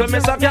 Second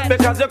miss a cat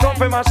because you come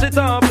from mash it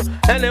up.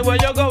 Anywhere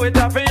you go it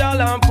up for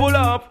y'all and pull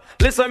up.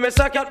 Listen,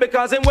 Mr. Cat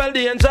because him well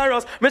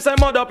dangerous. Me say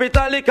mud up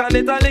italic and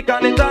italic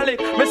and italic.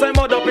 Me say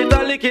mud up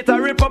italic, it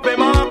a rip up a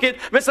market.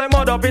 Me say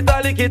mud up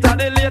italic, it a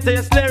the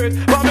latest lyrics.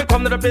 But me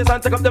come to the place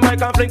and take up the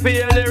mic and fling for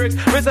your lyrics.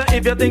 Me say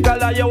if you think I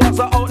lie, you was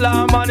a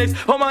outlaw manics.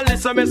 Come on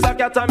listen, Mr.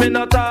 Cat and me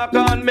no talk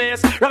on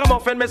mace.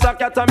 Ragamuffin, Mr.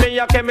 Cat and me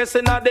a chemist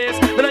in a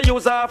days. Me no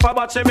use half a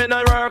battery, me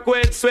no work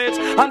with switch.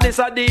 And this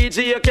a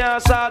DJ, you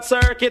can't start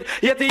circuit.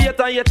 88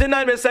 and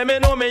 89, me say me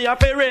know me a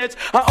fi rich.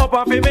 And up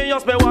and fi me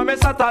just me want me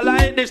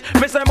satellite dish.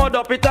 Me say mud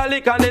up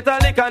italic and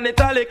italic and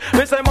italic.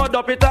 Me say mud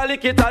up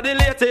italic, it a the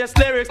latest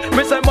lyrics.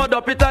 Me say mud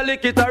up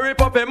italic, it a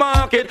rip up a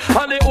market.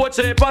 And the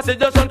Oche passage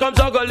just don't come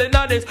juggling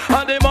at this.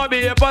 And the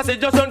Mobby passage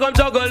just don't come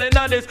juggling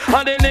at this.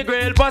 And the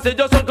Negril passage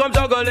just don't come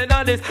juggling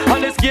at this.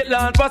 And the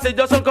Skitland passage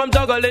just don't come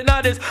juggling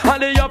at this.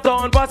 And the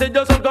Uptown passage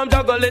just don't come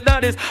juggling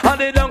at this.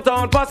 And the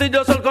Downtown passage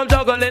just don't come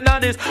juggling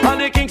at this. this.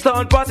 And the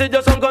Kingston posse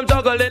just come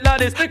juggle it like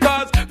this.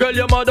 Cause girl,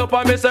 you mad up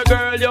and me say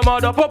girl, you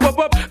mad up, up, up,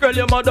 up. Girl,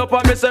 you mad up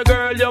and me say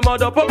girl, you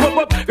mad up, up, up,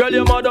 up. Girl,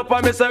 you mad up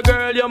and me say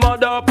girl, you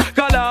mad up.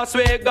 Cause last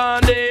week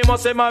Gandhi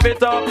must say my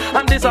bit up.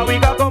 And this a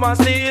week I come and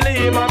steal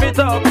him a bit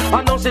up.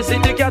 And now she see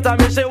the cat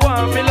and me she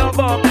want fill up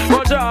up.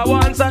 But draw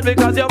one side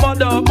because you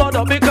mad up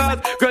because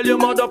girl, you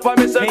mad up and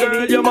me say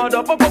girl, you mad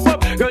up, up, up,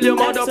 up. Girl, you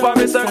mad up and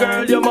me say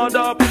girl, you mad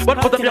up. But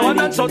put up your hand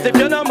and shout if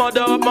you're not mad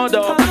up, mad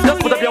up.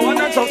 Just put up your hand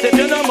and shout if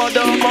you're not mad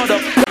up, mad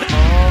up.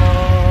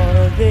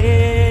 All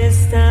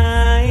this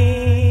time,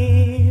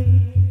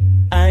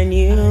 I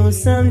knew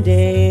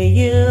someday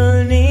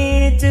you'll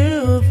need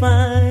to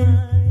find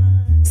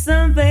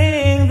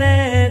something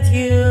that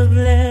you've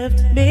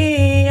left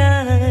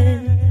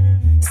behind,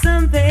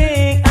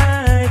 something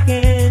I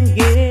can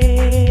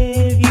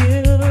give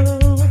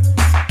you.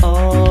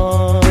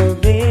 All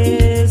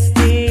this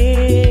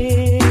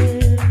dear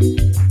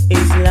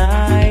is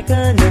like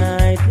a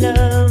night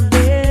love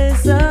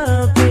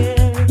disappear,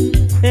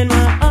 and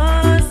my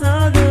heart's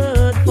all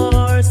good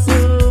for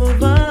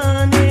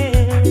souvenirs,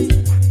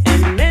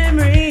 and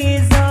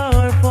memories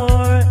are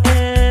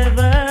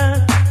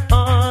forever.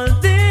 All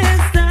this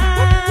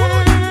time,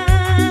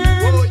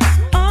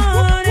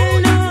 on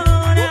and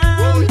on,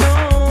 I've no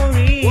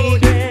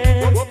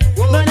regrets,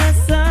 but the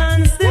sun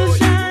still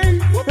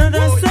shines, the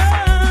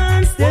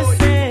sun still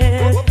sets,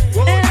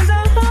 and the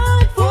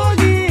heart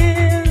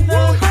forgives,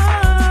 the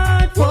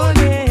heart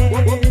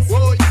forgets.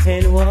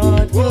 And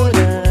what would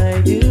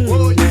I do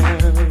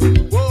now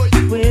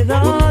with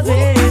all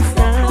this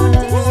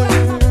time?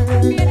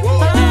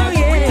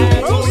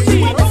 Oh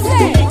yeah.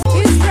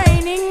 It's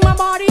raining, my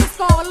body's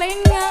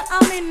calling.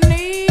 I'm in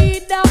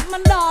need of my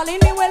darling.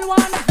 Me well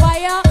want a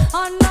fire,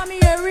 and I'm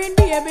hearing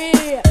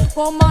baby.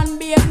 Come and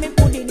bake me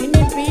pudding in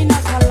the pina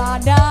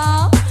colada.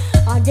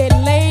 I get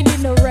laid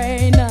in the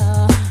rain,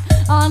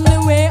 and the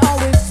way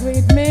always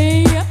treat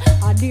me,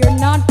 I dare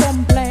not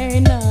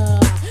complain.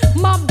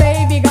 My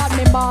baby got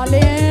me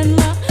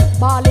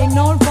balling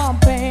out from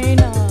pain.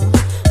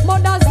 But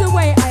that's the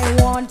way I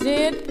want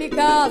it,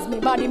 because me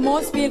body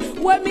must feel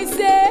what me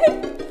say.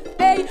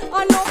 Hey,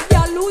 I know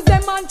y'all lose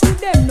them and to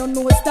them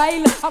no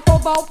style. I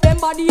cover up them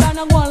body and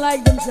I go on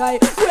like them shy.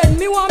 When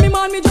me want me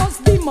man, me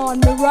just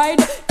demand me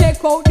ride.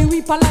 Take out the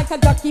whip and like a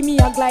jockey, me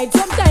a glide.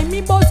 Sometimes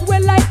me bust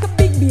well like a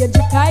big baby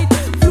kite.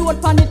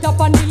 Float pan it up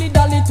and dilly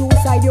dally two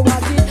side. You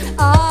want it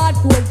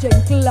hardcore,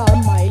 gentle or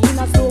mild, in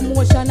a slow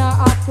motion or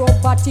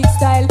acrobatic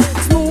style.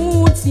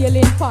 Smooth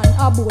sailing pan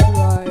a boat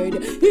ride.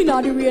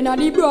 Inna the rain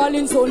and the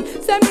brawling sun.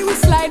 Send me we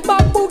slide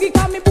back boogie,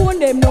 cause me bone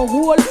them no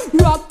hole.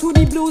 Rock to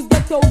the blues,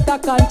 get out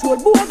of control.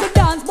 Boogie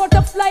dance,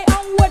 butterfly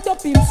and wet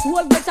up him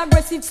soul. Get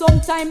aggressive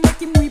sometime, make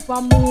him weep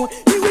and moan.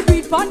 He will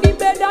beat on the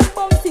bed and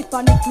bounce it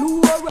on the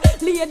floor.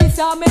 Ladies,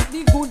 I make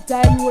the good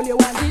time roll. You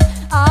want it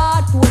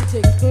hardcore,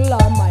 gentle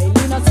or mild,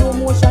 in a slow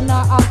motion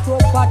or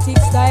acrobatic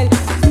style.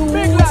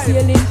 Smooth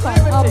sailing pan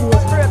a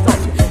boat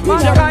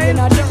ride.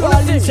 Inna the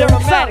brawling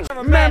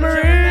sun.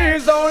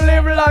 Memories don't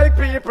live like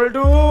people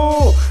do.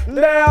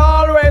 They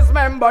always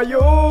remember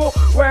you,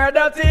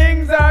 whether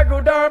things are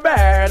good or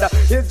bad.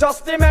 It's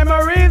just the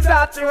memories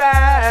that you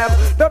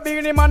have. The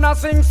beginning man a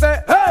sing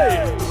say,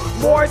 hey,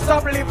 boy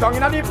stop live down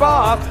in the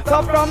past.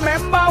 Stop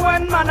remember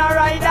when man a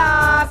ride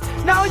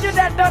us. Now you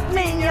dead don't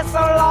mean you're so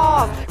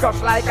lost.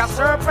 Cause like a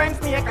serpent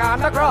snake on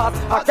the cross.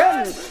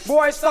 Again,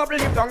 boy stop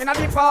live down in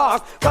the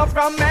past. Stop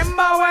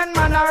remember when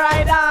man a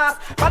ride us.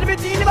 But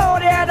between the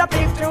body head up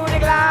through the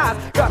glass.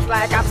 Just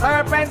like a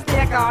serpent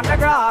snake on the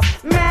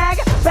grass. Meg,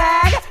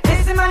 bag,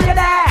 this is man your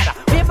dad.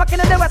 We fucking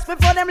in the west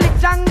before them lick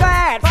jungle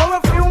head. For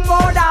a few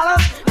more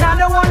dollars, now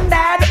the one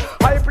dead.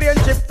 I play and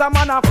chips, the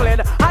man a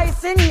fled. I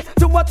sing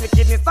too much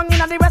wickedness, song in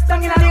the west,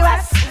 song in the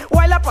west.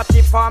 While a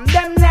party farm,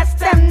 them nest,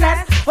 them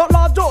nest. But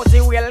Lord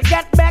Josie will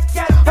get back.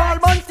 All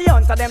bounty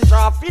hunter, them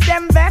trophy,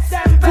 them vest.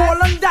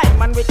 Gold and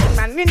diamond, wicked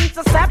man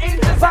intercept.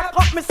 Back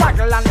up me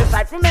circle on the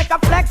side, we make a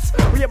flex.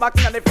 We back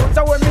in the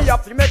future when me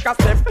up, we make a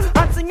step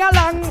and sing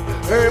along.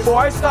 Hey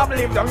boy, stop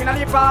live down in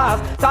the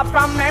past. Stop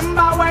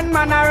remember when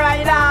man a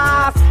ride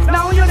us.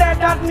 Now you dead,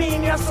 that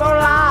mean you're so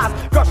lost.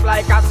 Crush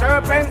like a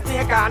serpent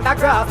snake on the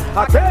grass.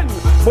 Again,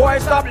 boy,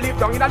 stop live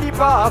down in the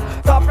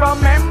past. Stop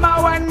remember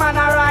when man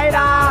a ride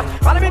us.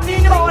 But if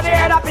you know they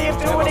had a peep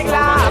through the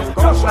glass.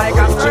 Crush like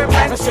a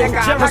serpent snake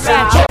on the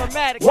grass.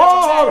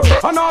 Whoa,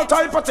 and all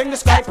type of thing the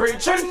sky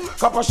preaching.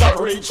 Couple shot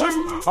reach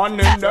him, and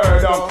then there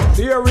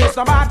there is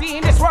nobody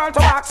in this world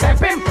to accept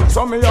him.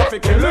 So me have to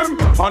kill him,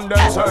 and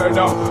then turn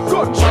down.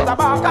 Gunshot the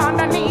back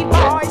underneath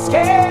boy's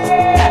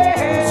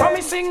skin. So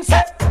me sing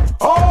say,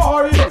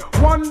 oh,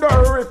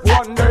 wonder if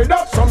one day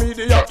that some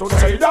idiot to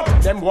say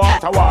that them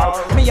want a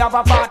war. Me have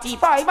a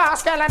 45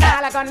 Pascal and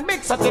all a gun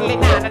big so till it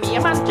not a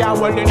name and Yeah,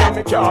 well in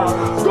me car.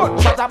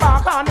 Gunshot the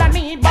back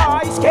underneath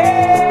boy's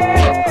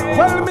skin.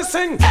 Well me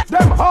sing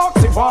them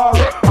hawks evolve.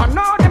 And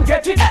now them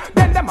get it,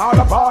 then them all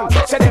a ball.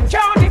 Say them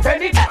can't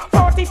defend it.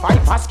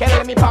 45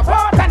 Pascal me pop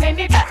out and end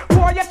it.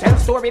 Boy you tell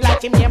story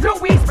like him name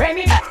Louis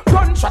Brennan.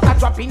 Gunshot a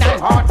drop in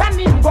and heart and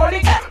him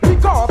bullet.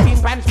 Lick up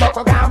him pants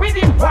buckle gone with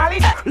him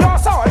wallet.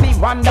 Lost all him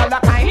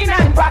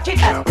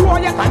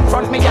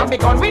me have me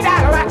gun with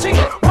all ratchet.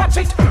 Watch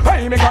it,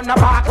 hey, me gonna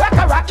park like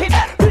a rocket.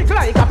 Big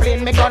like a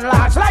plane, me gun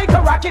large like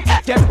a rocket.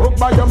 Get hooked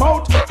by your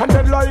mouth and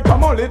dead like a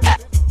mullet.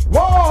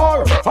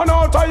 War and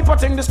all type of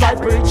thing this guy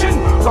preaching.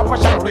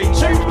 Suppression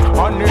reaching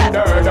and in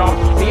murder.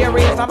 There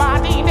is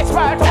nobody in this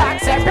world to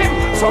accept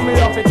him. So me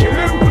have to kill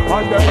him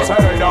and then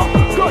murder.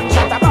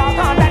 Gunshot about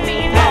on the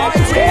knee. Now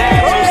it's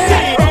scared.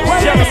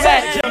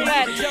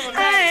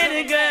 I had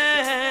a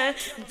girl,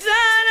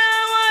 Donna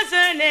was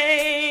her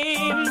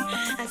name.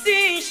 I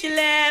see she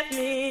left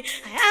me.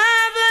 I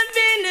haven't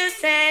been the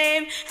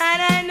same,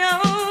 and I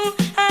know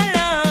I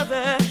love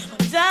her. Oh,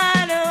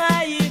 Donna,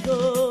 why you go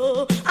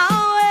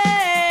away?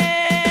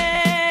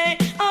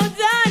 Oh,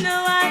 Donna,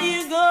 why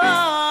you go?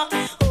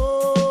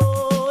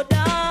 Oh,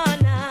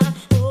 Donna,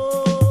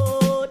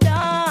 oh,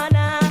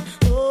 Donna,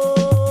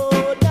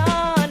 oh,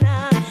 Donna,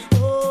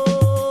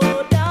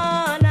 oh,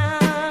 Donna.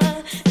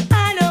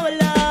 I know I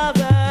love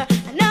her.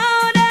 I know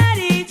that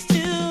it's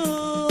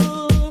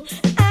true.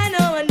 I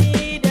know I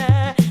need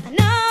her. I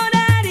know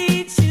that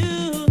it's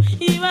true.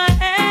 You are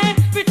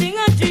everything I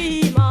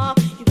dream of.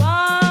 You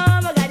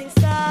are my guiding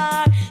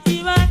star.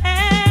 You are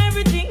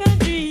everything I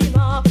dream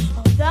of.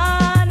 Oh,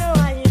 Donna,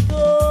 why you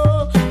go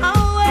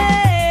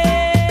away?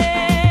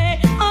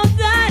 Oh,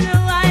 Donna,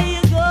 why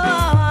you go?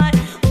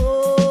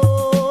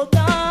 Oh,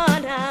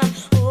 Donna,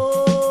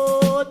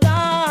 oh,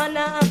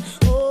 Donna,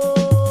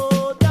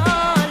 oh,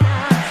 Donna.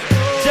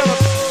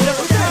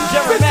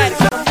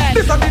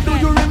 This and the Do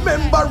You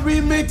Remember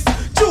remix.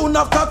 Tune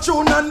after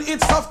tune and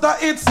hits after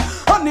hits.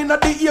 And in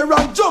the ear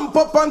and jump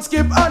up and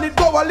skip. And it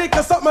go a lick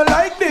or something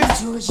like this.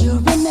 Do you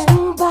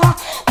remember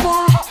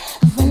that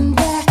when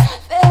we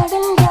fell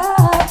in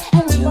love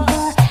and you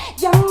were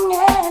young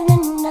and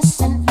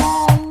innocent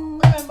then?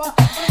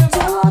 Do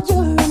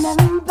you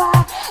remember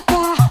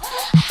that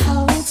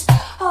how it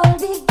all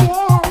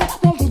began?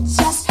 Well, it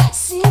just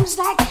seems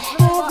like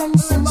heaven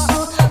sent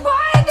so.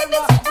 Why did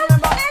it end?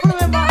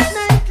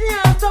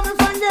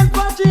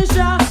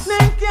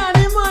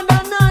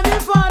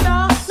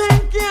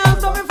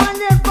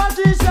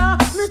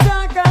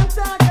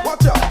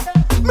 Watch out.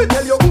 Me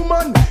tell you,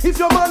 woman, if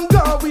your man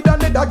gone with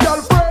another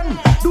girlfriend,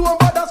 don't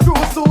bother screw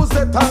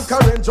Suzette and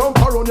Karen. Jump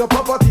around your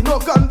property, no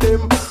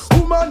condemn.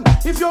 Woman,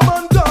 if your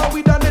man gone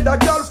with another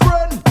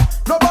girlfriend,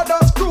 no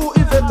bother screw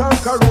Yvette and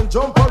Karen.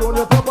 Jump around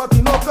your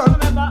property, no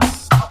condemn.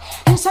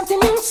 There's something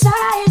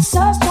inside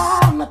so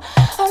strong.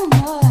 Oh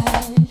no,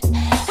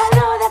 I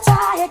know that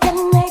I can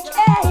make it.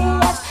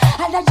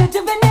 And that you're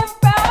doing it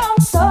wrong,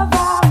 so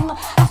wrong.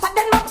 I thought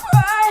that my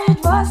pride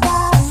was gone.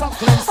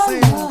 Oh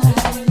no,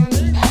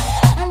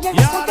 and there's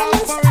something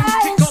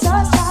inside so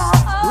strong.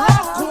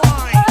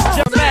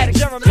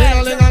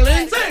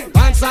 Ding-a-ling-a-ling,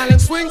 and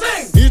silent swing.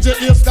 DJ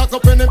ear stack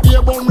up in the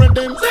beer bone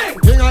rhythm.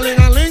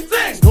 Ding-a-ling-a-ling,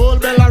 school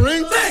bell a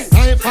ring.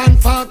 Knife and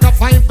fork a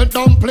fine for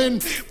dumpling.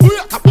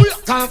 Booyaka,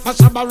 booyaka for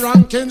Shabba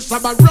ranking.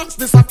 Shabba ranks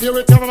disappear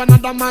with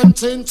another man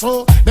change.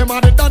 So them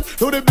are the done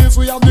to the biz.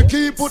 We have the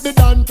key, put the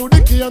down to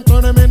the key and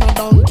turn them in a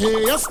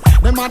donkey. Yes,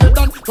 them are the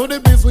done to the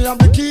biz. We have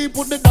the key,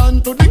 put the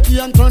down to the key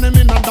and turn them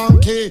in a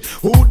donkey.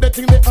 Who they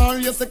think they are?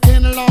 Yes, they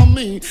can't allow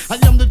me. I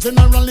am the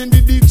general in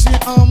the DJ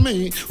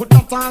army. With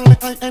not only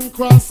I and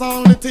cross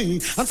all the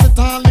T. And set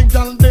all the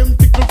gal them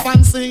tickle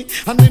fancy.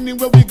 And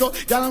anywhere we go,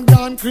 gal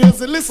gone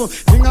crazy. Listen,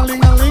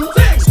 ding-a-ling-a-ling,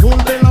 school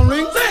bell a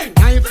ring.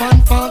 Knife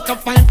and fork a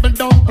fine for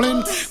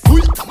dumpling.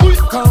 Booyaka,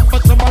 booyaka for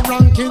Shabba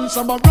ranking.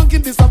 Shabba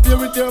ranking disappear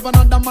with you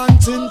another man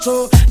chin.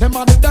 So them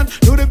are the done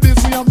to the biz.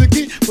 We have the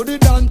key, put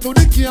it down to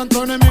the key and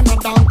turn them in a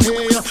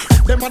donkey.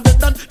 Them are the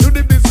done to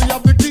the biz. We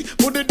have the key,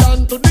 put it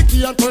down to the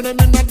key and turn them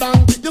in a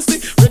donkey. You see,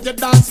 when you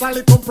dance, all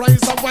it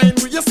comprise of wine.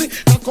 You see,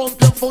 now come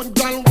your phone,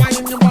 girl,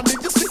 wine your body.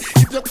 You see,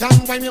 if you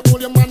can wine, you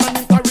hold your man and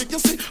interrogate. You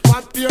see,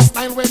 what your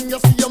style when you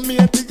see your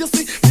mate. You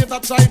see, you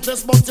that try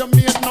dress, but your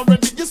mate not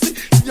ready. You see,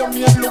 your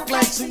mate look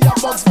like she a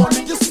Bugs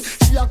Bunny. You see,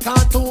 she a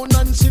cartoon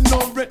and she no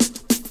bread.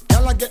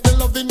 Girl, I get the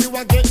loving, you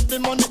I get the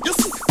money. You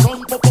see,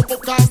 come pop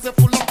cars, they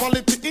full of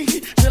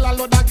quality. Till a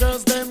lot of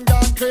girls, them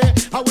gone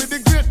crazy. How with the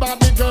great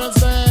body girls,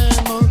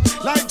 them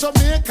like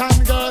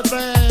Jamaican girls,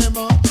 them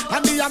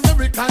and the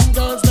American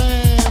girls,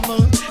 them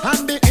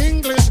and the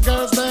English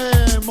girls,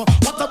 them.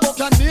 What about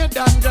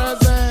Canadian girls,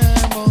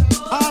 them?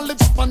 All the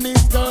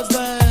Japanese girls,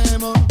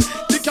 them.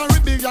 The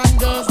Caribbean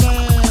girls,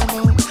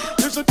 them.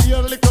 You should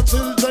hear little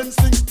children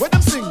sing. When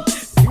them sing,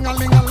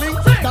 ding-a-ling-a-ling,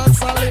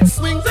 dance a leg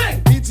swing.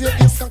 DJ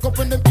is cock up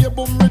when them hear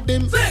boom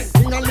rhythm.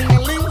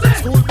 Ding-a-ling-a-ling,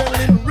 school bell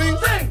in ring.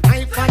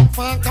 Knife and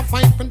fork a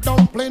fight and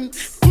dumpling.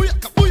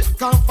 Booyaka,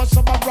 booyaka for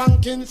Shabba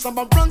ranking.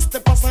 Shabba rank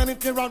step aside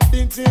it here and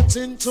DJ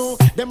Chincho.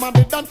 Them are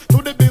the done to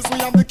the biz. We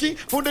have the key,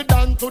 put it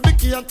down to the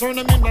key and turn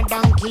them in a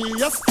donkey.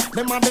 Yes,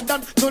 them are the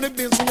done to the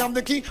biz. We have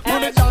the key,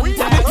 put it down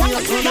to the key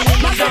and turn them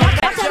in a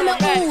donkey. Tell me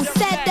who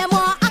said them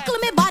want ackle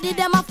me body,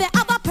 them have to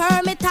have a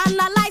permit and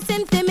a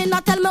license for me.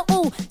 Not tell me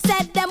who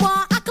said them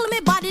want ackle me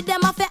body,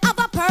 them have to have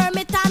a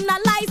permit and a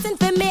license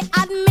for me.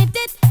 Admit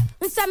it,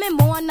 say me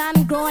moan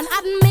and groan.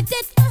 Admit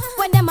it,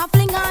 when them a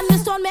fling on the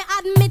stone, me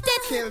admit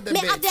it. Me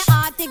have the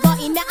heart to go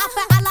in, me have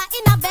to holla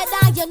in a bed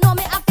and you know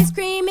me have to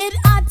scream it.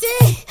 Hot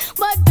atty,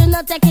 but do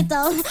not take it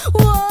out.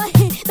 Whoa,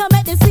 don't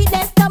make the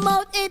sweetness come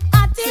out, it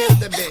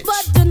atty,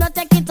 but do not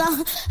take it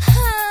out.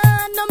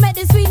 Don't make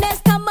the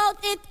sweetness come out,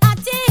 it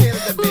atty,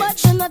 but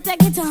do not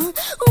take it out.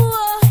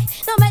 Whoa,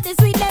 don't make the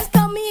sweetness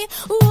come in.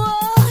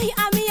 Whoa,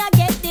 I mean I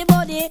get the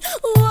body.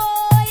 Whoa,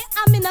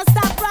 I mean I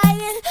stop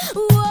riding.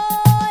 Whoa,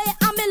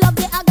 I mean love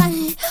the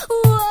agony.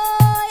 Whoa,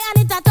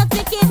 and it a touch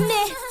the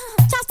kidney.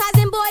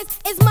 Chastising boys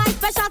is my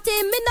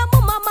specialty. Me no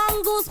mama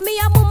mongoose, me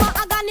a mama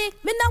agony.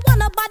 Me no want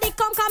nobody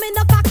come me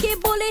no cocky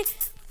bully.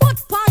 Foot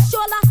pass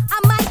shoulder,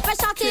 I'm my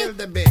specialty. Kill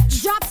the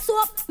bitch. Drop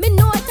soap, me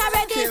know it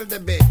already. Kill the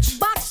bitch.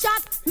 Back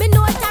shot, me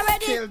know it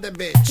already. Kill the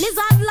bitch.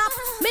 Lizard lap,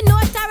 me know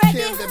it already.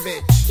 Kill the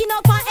bitch. Skin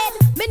up her head,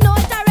 me know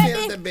it already.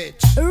 Kill the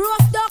bitch.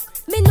 Roast duck,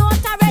 me know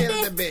it already.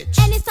 Kill the bitch.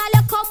 Any style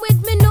you come with,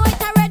 me know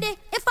it already.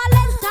 If I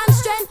length and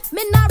strength,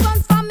 me not run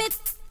from it.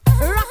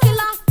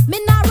 Rockilla, me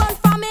not run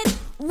from it.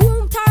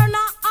 Womb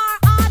turner or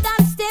hard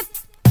and stiff.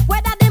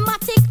 Whether the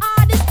matic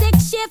or the stick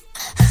shift.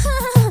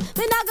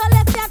 Me not gonna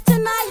let that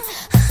tonight.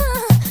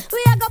 We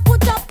are gonna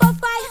put up a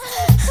fight.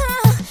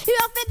 You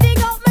have to dig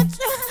out my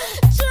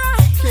try.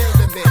 Kill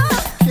the bitch.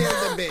 Kill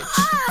the bitch.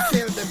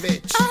 Kill the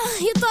bitch.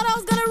 You thought I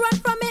was gonna run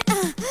from it?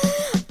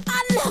 I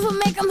never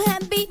make them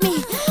hand beat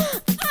me.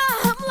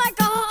 I'm like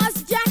a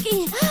horse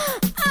jockey.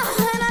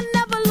 And I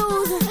never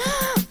lose.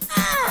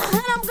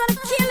 And I'm gonna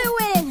kill you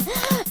with it.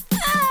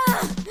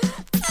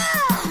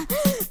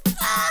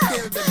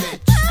 Kill the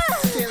bitch.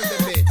 Kill the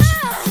bitch.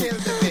 Kill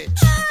the bitch.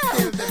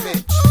 Kill the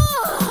bitch.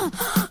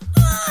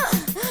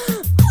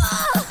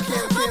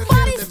 My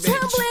body's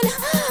trembling.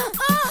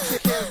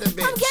 Kill the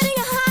bitch. I'm getting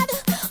hot.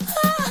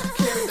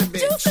 Kill the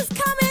bitch. Juice is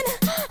coming.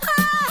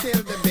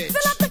 Kill the bitch.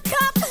 Fill up the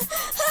cup.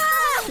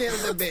 Kill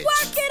the bitch.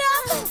 Work it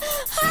up.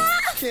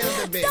 Kill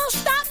the bitch. Don't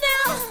stop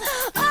now.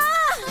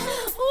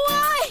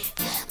 Why?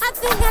 I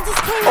think I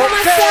just came to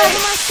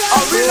myself.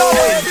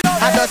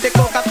 I just a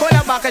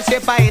Coca-Cola bottle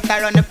shape, I hit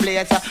her on the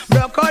place.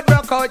 Broke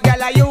out,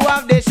 gala, you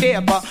have the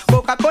shape.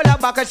 Coca-Cola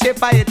bottle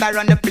shape, I hit her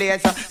on the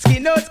place.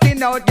 Skin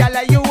out,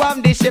 gala, you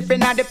have the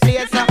shipping at the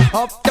place.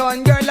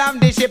 Uptown girl, I'm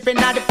the shipping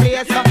at the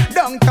place.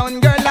 Downtown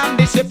girl, I'm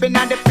the shipping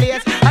at the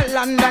place.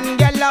 London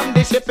girl, I'm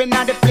the shipping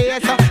at the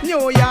place.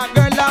 New York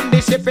girl, I'm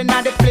the shipping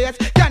at the place.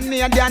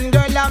 Canadian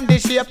girl, I'm the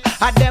shape.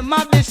 I them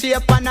have the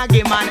shape and I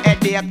give man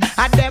headache.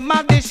 I them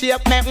have the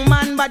shape, make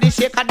man body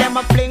shake. I them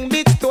a fling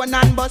big stone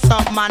and bust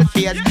up man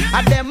face.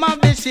 I them have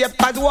the shape,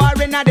 cause war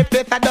in the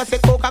place. I just a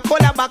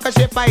Coca-Cola bottle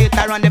shape, I hit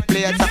her on the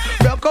place.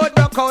 Broke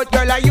out,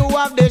 girl, you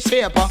have the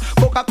shape.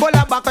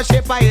 Coca-Cola bottle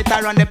shape, I hit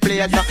her on the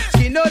place.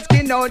 Skin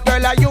out,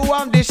 girl, you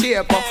have the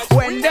shape.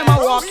 When them a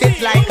walk,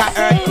 it's like an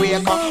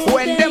earthquake.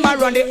 When them a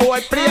run the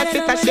whole place,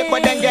 it's a shake.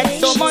 When them get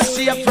so much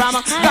shape from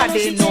God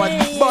they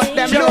knows. But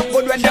them look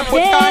good when they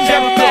put on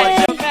them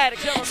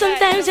clothes.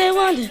 Sometimes I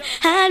wonder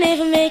I'll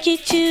never make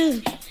it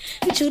to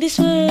this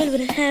world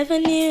without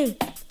having you.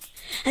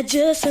 I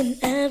just don't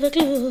have a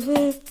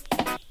clue.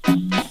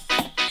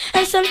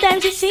 And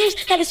sometimes it seems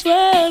that this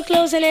world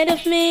closing ahead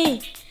of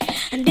me,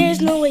 and there's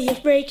no way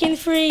of breaking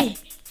free.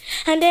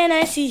 And then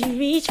I see you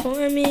reach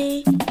for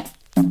me.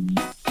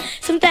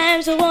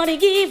 Sometimes I wanna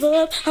give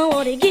up, I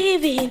wanna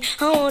give in,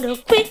 I wanna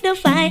quit the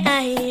fight.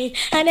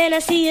 And then I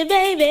see you,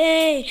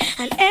 baby,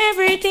 and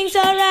everything's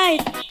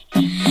alright.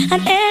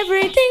 And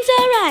everything's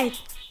alright.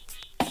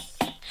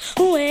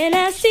 When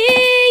I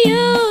see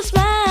you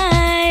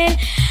smile,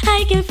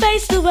 I can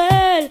face the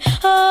world.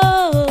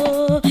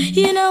 Oh,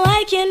 you know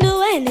I can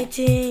do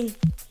anything.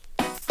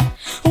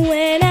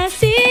 When I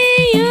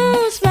see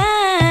you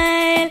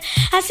smile,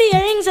 I see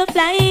your rings of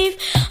life.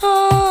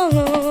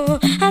 Oh,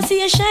 I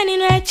see you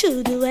shining right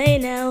through the way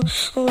now.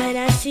 When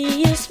I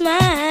see you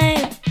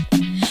smile,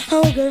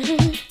 oh girl,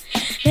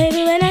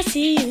 baby, when I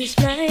see you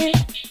smile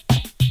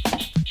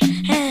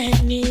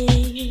at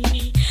me,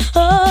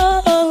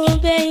 oh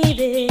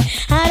baby,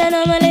 I don't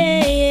know my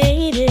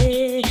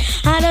lady,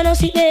 I don't know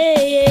sweet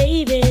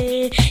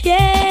baby,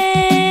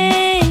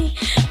 yeah,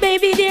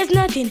 baby, there's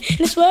nothing in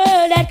this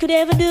world I could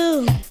ever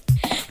do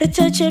the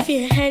touch of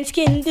your hands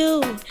can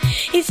do.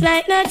 It's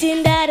like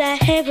nothing that I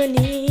ever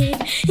need,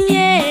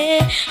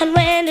 yeah. And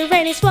when the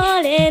rain is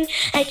falling,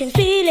 I can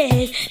feel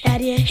it,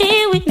 that you're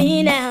here with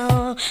me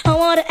now. I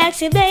wanna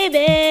ask you,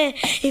 baby,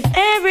 if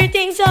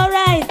everything's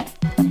alright.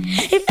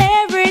 If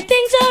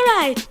everything's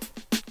alright.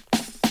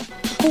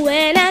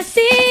 When I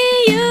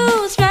see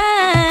you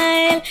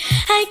smile,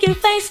 I can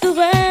face the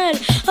world.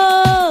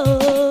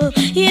 Oh,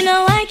 you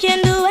know I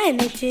can do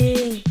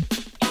anything.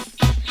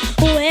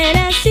 When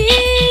I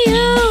see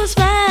you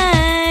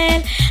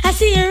smile, I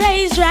see your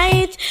rays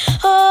right.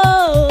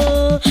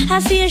 Oh, I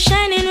see you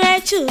shining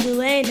right through the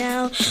way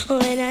now.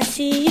 When I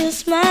see you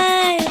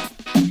smile,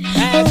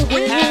 oh,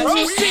 when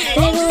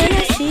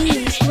I see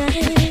you smile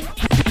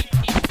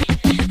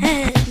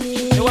at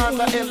me.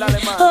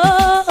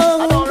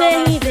 Oh,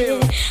 baby,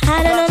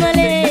 I don't know my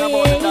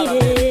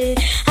lady,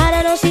 I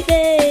don't know she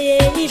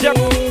baby.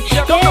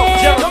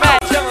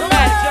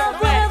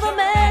 Brother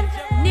man,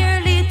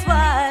 nearly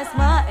twice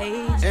my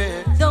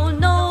age. Don't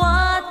know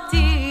what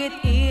it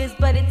is,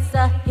 but it's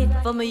a hit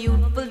for for my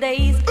youthful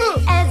days.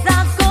 As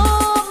I go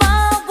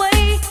my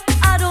way,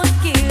 I don't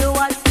care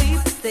what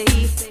people say.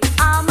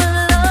 I'm in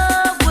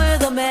love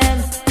with a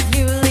man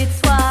nearly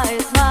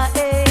twice my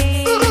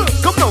age.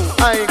 Come now,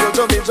 I go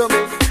jumping.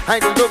 I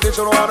go jumping,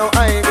 so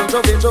I go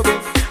jumping.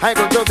 I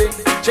go jumping.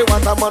 She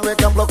want a man we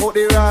can block out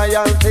the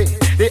royalty.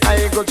 The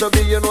I go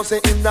jumping, you know,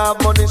 say in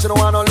that money, she don't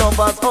want no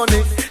lovers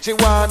honey. She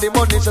want the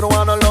money, she don't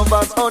want no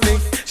lovers honey.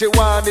 She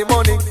want the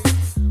money.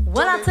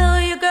 Well, I tell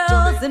you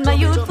girls, in my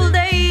youthful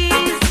days,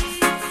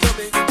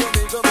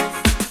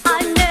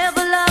 I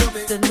never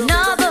loved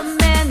another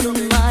man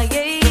my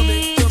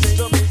age.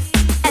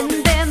 And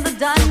then the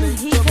Don,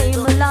 he came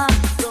along,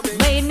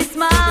 made me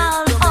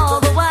smile all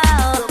the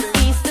while.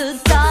 He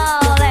stood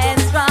tall and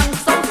strong,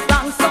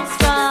 so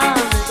strong.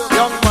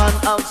 Young man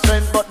have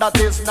strength, but that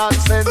is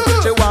nonsense.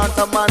 She want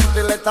a man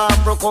to let her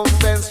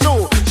recompense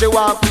too. She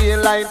want pay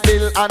light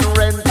bill and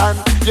rent, and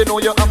you know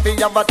you have to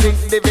have a think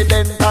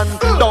dividend, and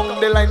down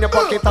the line your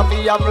pocket have to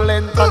have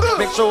length, and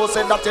make sure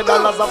say that your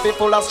dollars are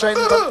full of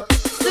strength.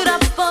 Stood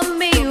up for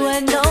me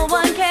when no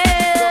one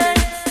cared.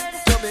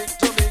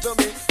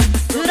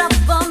 Stood up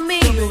for me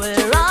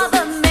where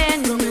other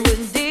men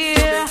wouldn't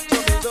dare.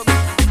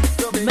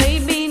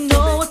 Made me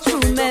know what true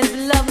man's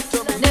love.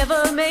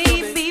 Never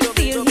made me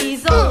feel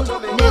he's old.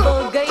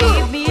 Never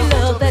gave me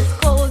love that's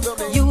cold.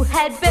 You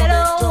had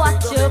better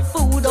watch your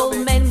food. Old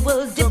men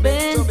will dip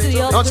into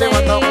your Don't say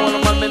what a plate.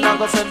 old man, me not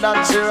go say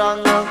that she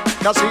wrong.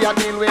 Cause she a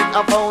deal with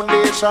a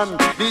foundation.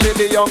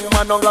 The young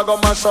man don't go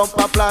mash up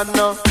a plan.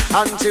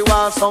 And she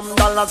want some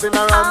dollars in her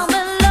hand. I'm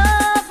in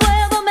love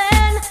with a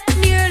man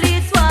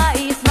nearly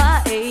twice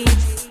my age.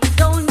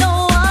 Don't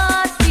know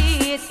what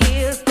it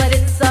is, but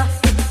it's a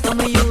hit from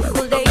my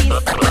youthful days.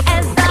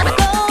 As I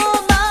go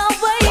my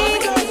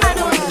way, I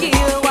don't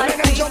care what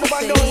people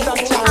say.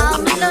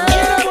 I'm in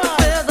love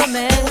with a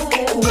man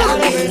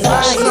nearly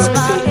twice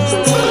my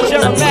age.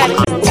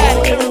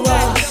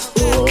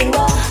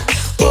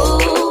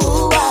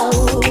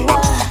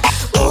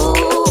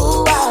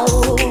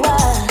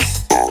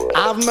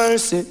 Have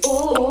mercy.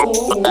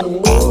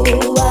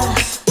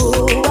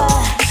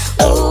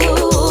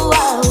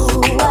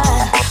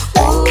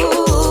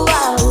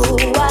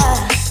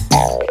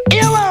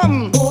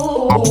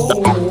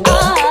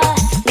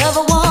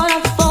 Never wanna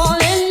fall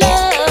in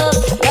love.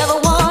 Never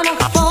wanna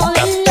fall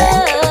in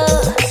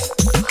love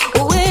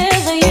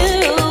with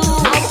you.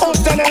 I'm out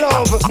on the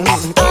love.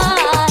 I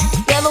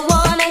never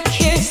wanna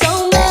care so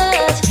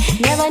much.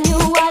 Never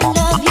knew I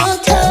love your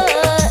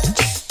touch,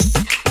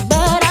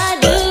 but I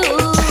do.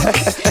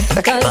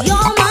 'Cause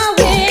you're my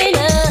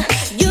winner.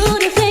 You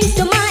do things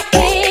to my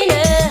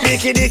inner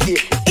Dicky.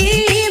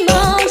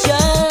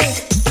 emotions.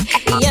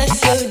 Yes,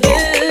 you do.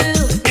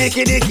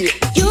 Dicky.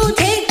 You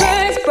take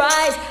first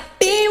prize.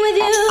 Being with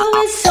you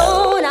is so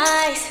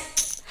nice.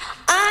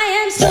 I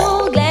am so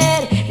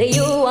glad that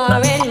you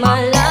are in my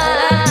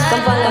life.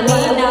 Come follow me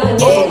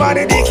now. Over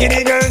the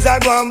bikini girls are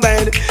gone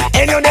bad.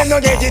 And you them no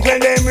get it when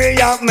them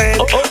react, man.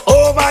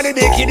 Over the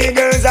bikini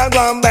girls are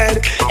gone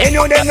bad. And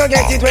you them no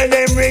get it when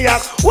them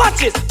react.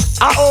 Watch it.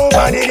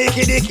 Over the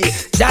dicky.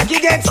 Jackie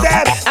gets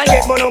stabbed and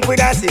get one up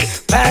with a stick.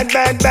 Bad.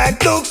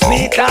 Look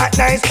sweet, that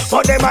nice.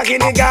 But them a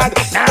guinea god.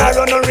 Now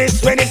run no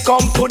risk when it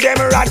come to them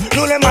rad.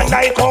 No them man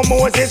like how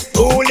Moses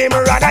pull him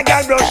rad. A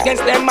girl brush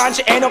against them man,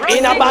 she end up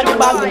in a bad.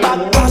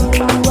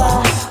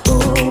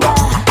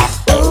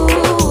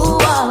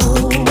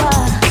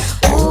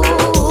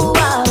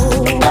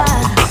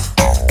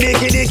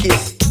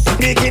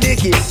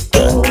 Dicky.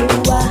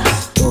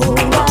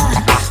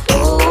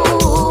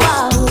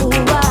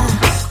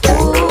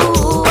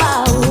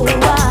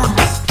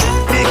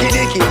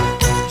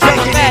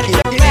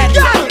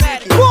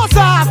 What's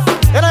up?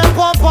 It ain't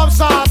pump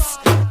shots.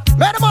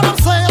 Let them all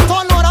say you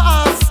turn load of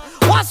ass.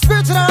 What's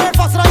spiritual and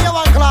faster than your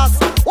one class?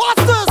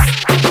 What's this?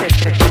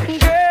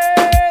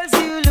 Girls,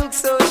 you look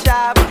so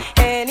sharp.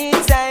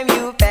 Anytime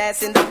you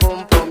pass in the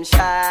pum pum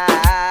shop.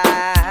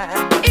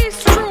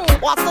 It's true.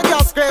 What's the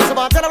girl's crazy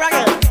about? Tell her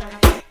again.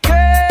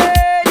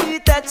 Girl, you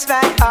touch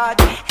my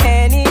heart.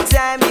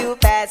 Anytime you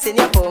pass in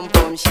your pum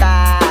pum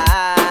shop.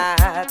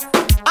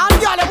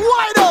 And girl, them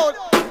wide out.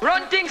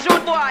 Run things,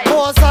 road boy.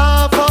 Pose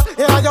off,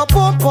 yeah, your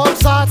pump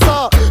shots,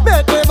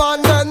 make the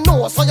man then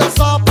know so you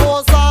saw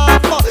pose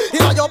off,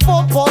 yeah, your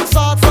pump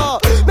shots,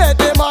 make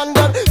the man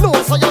then know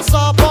so you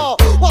saw.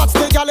 Watch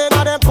the gal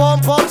inna them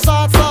pump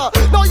shots,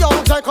 no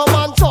young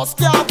gentleman just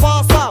can't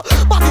pass.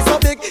 Body so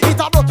big, it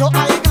a broke your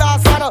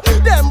eyeglass, and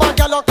them a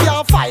gal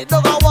can't fight the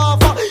war.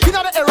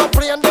 Inna the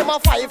aeroplane, them a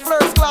fight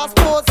first class.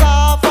 Pose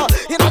off,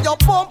 inna your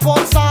pump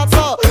shots,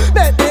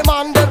 make the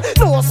man then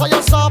know so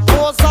you saw.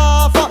 Pose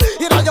off,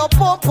 inna your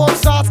pump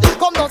shots.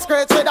 Come down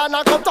straight with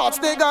and come touch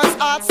the girls'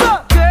 hearts.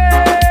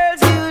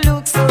 Girls, you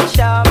look so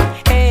sharp.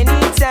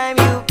 Anytime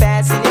you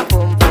pass in your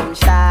pum pum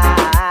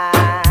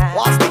shop.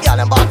 Watch the girl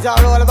and back your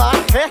roll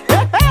back.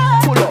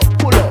 Pull up.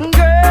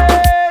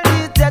 Girl,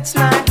 you touch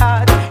my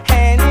heart.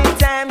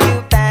 Anytime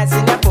you pass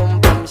in your pum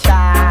pum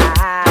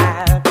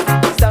shop.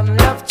 Some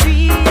love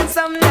 3 and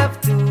some love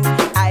 2.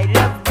 I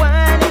love 1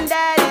 and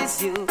that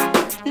is you.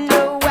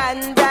 No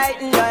one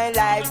bright in your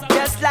life.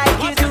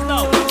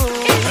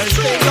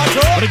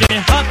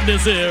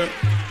 this here.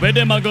 Where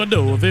them a go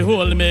do if you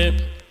hold me?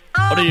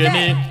 Or do you hear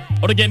me?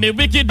 Or to get me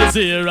wicked this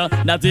year,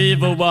 not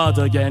even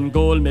water can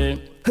gold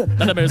me.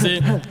 Not a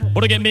mercy.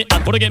 Or to get me,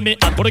 or to get me,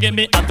 or to get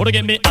me, or to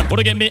get me, or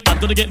to get me,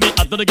 or to get me,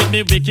 or to get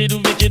me wicked,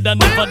 wicked,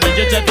 and if I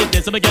DJ check it,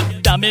 this I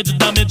get damage,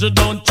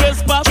 don't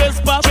trespass,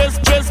 trespass,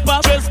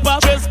 trespass,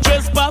 trespass,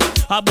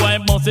 trespass. A boy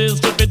must is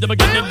stupid, to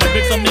get them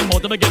lyrics on me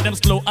mouth, to get them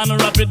slow and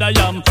rapid. I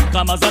am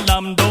calm as a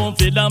lamb, don't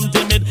feel I'm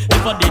timid.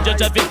 If I DJ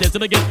check it, this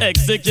I get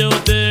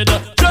executed.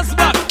 Just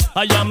back,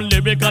 I am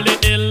lyrically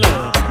ill.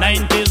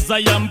 90s, I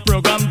am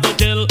programmed to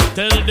kill.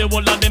 Tell the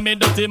whole of them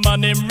dirty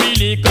man, him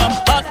really come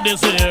hot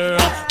this year.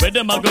 Where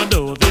them a go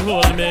do if you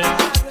hold me?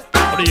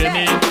 Or do you hear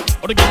me?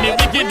 Or to get me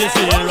wicked this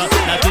year?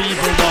 Not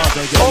even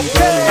water can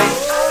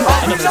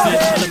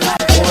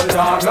Hold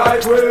on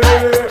like we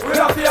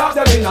have to have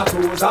them in a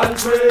 2s and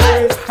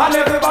 3s. And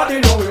everybody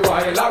know we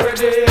wild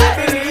already.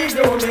 Believe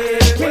you me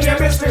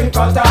name is String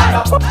Cutter.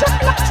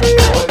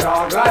 Hold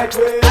on like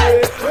we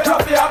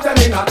have to have them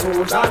in a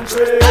 2s and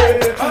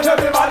 3s. And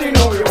everybody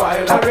know we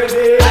wild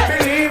already.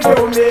 Believe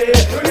you me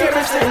name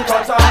is String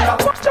Cutter.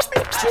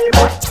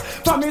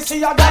 For me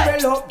see a girl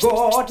we look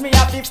good, me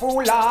have to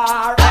fool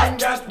her and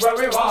get where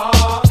we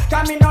want.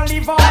 Can me no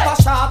live off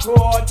a short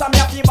road, so me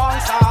have to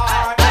bounce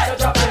her. It's a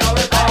drop in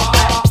our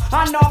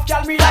car. Enough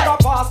girl me a go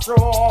pass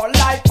through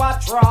like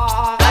Patra.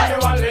 And you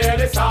want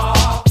lady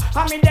star.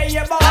 I mean they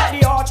about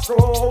the hot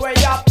screw, way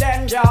up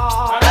 10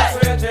 yards. And that's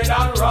sweated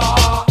and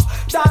raw.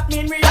 That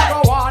mean we a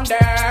go on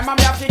them, and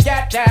me have to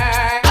get them.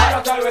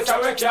 I don't always say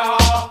we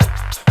can.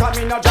 Come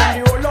in a journey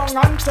you long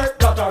and check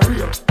that a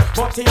real.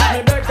 But if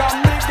me beg and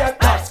me get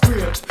that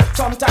straight.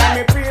 Sometimes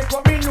me praise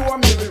but me know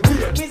me will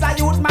wait. Me's a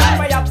youth man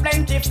where you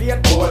plenty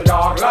faith. Old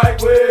dog like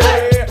we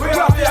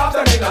have to have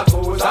them in a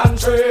 2s and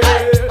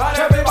 3s. And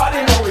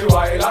everybody know we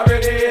wild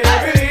already.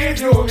 Believe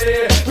you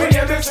me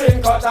name is String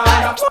Cutter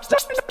and I put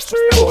them in a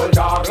tree. Old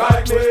dog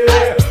like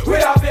we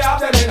have to have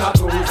them in a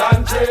 2s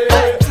and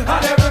 3s.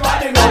 And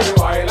everybody know we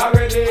wild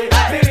already.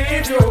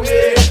 Believe you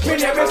me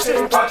name is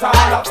String Cutter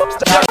and I put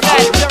them in a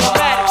tree.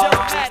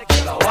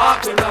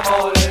 Walk in the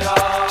holy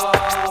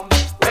arm.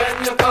 When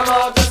you come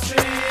out the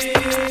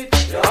street,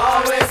 you're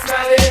always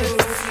smelling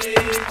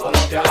sweet. Pull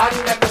up your hand,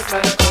 make me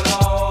smell the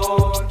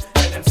cologne.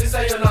 And them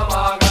sister you know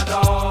maga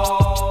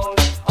down.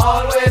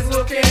 Always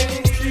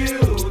looking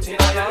cute in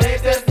your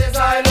latest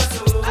designer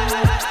suit.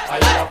 Are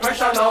you a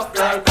pressure enough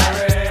girl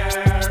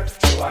career?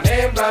 Show a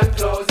name brand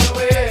clothes you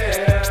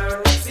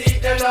wear. See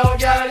them now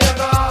girl you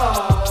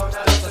gone.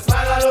 And just a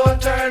smile alone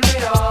turn me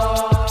on.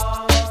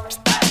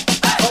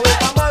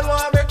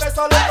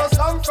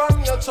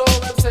 From your toe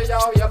and say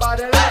how your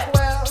body look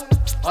well.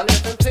 And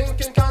if them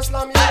thinking can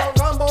slam you don't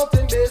run bout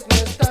in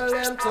business, tell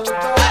them to go to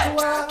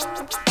well.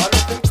 And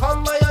if them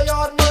come by your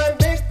yard, my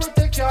big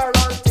pretty car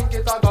and think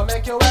it a go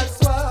make you wet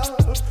swell.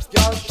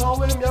 Girl, show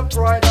him your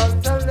pride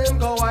and tell him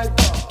go white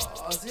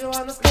cause you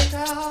wanna stick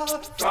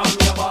out from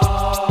your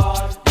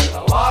bond. You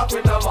don't walk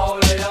with them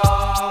only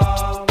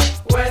arm.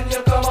 When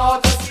you come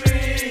out the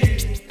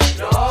street,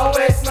 you're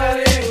always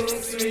smelling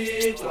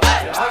sweet. You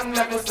have your hand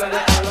like a smell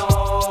it alone.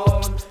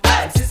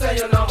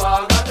 You know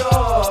maga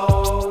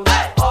down.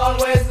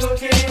 Always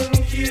looking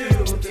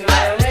cute in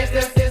your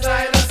latest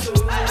designer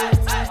suit.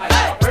 I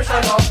have a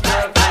pressure of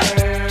girl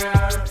career.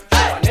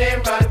 Show a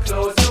name brand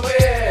clothes you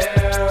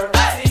wear.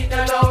 See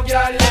them now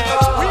girl you go.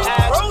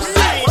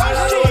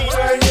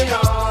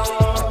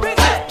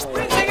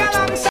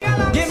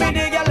 Give me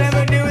the girl let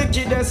me the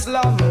wickedest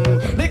love.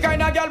 The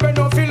kind of girl we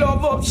no feel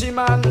love up she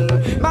man.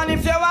 Man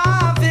if you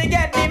want to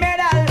get the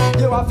medal,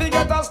 you want to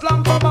get a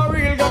slam from a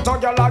real ghetto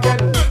girl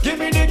again. Give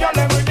me the girl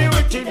let me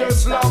the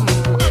slum.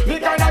 The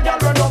kind of girl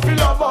we don't feel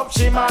love up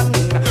she man.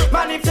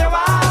 Man if you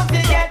want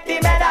to get the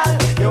medal,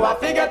 you have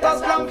to get a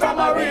slum from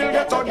a real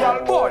ghetto girl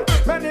boy.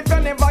 Man if you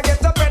never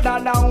get a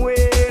pedal down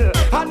wheel,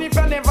 and if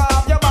you never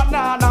have your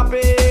banana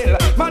peel,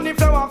 man if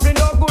you want to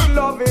no good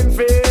loving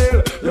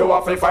feel, you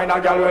have to find a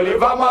girl who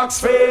live a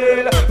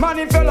Maxfield. Man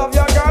if you love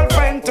your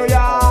girlfriend to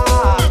ya,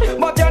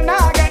 but you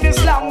not get the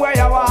slam where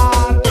you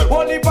want.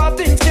 Only for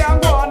things can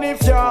go on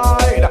if you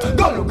hide.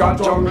 Go look at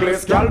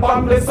junglist, girl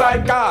from the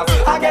side cars.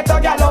 I get a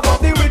girl up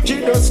the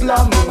wickedest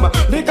slum.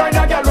 The kind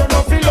of girl who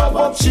no feel love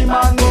up she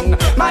man.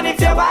 Man if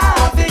you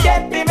want to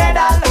get the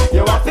medal,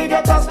 you have to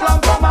get a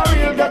slum from a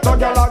real ghetto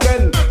girl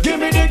again. Give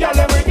me the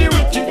girl with the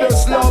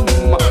wickedest slum.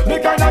 The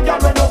kind of girl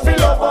who no feel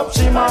love up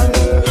she man.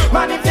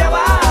 Man if you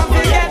want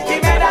to get the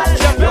medal,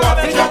 you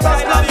have to get a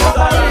slum from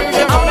a real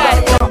ghetto girl.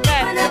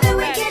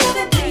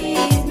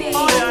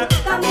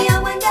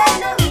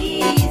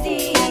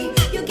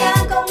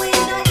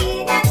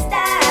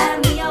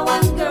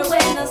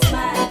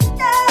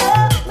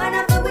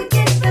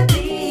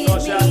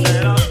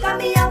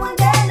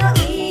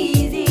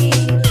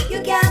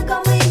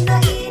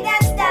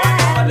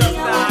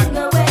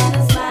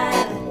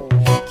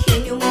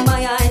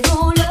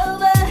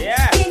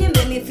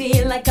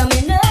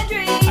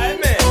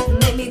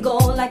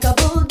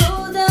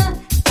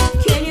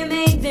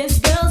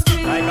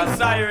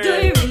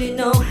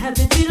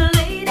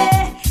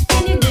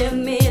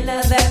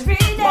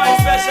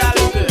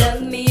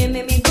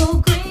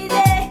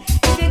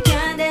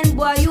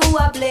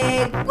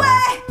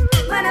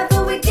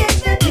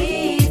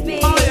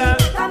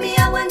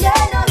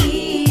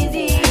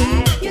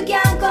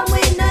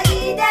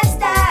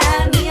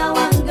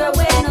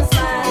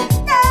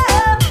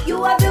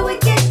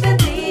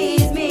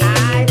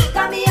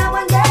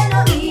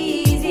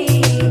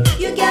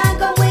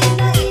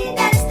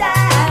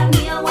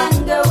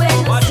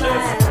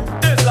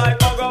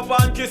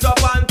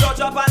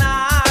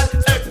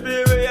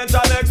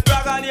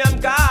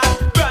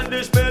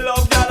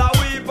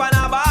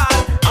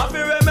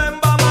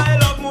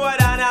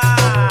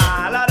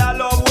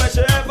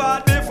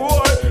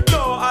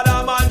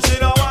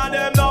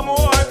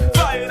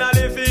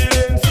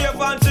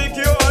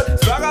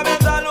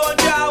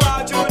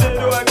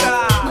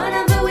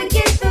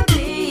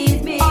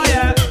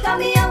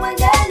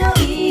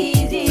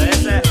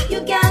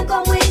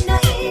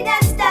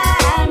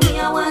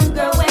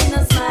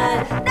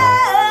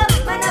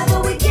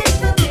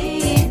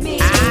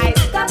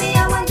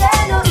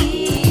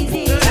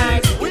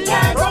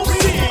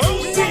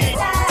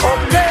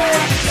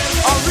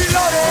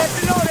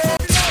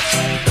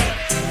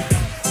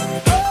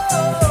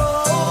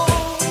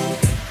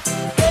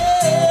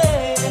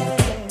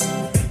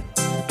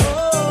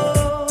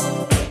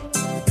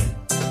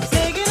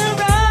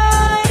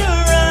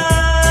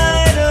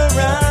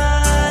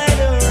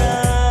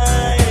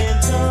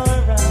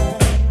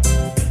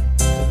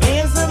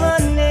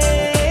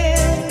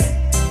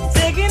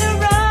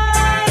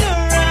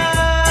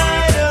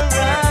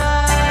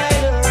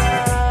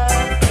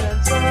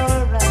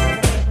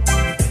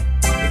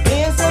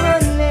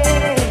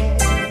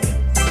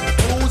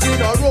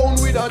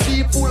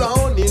 heap full of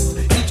honeys.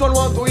 Each one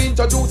want to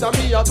introduce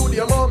me to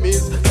their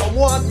mummies. Some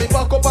want me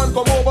back up and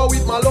come over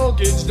with my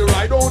luggage. The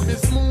ride won't be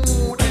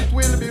smooth, it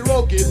will be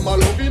rugged. My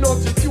loving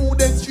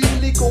attitude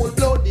extremely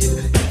cold-blooded.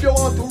 If you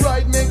want to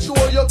ride, make sure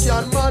you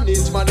can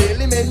manage. My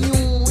daily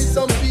menu is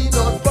some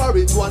peanut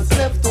porridge. What's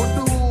left to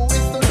do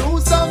is to do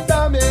some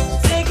damage.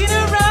 Taking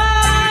a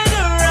ride,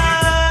 a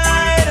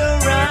ride, a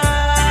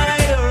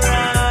ride, a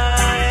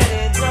ride.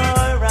 It's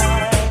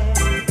alright.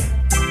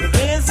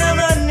 There's some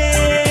money.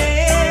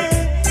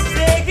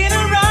 Taking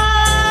a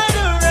ride,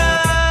 a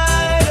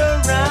ride, a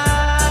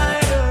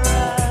ride, a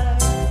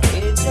ride.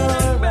 It's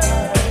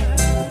alright.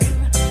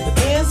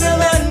 There's some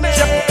money.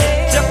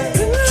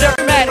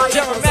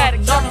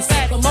 Germatic,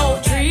 sycamore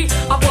tree.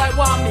 A boy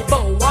want me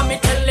bow, want me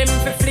tell him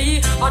to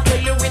flee. I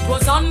tell you it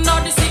was under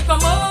the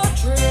sycamore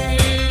tree.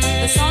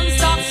 The sun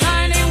stopped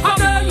shining for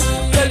me.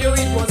 Tell you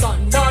it was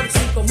under the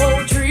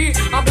sycamore tree.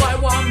 A boy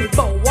want me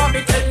bow, want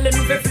me tell him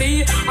to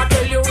flee. I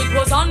tell you it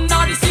was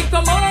under the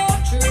sycamore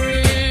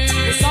tree.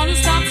 The sun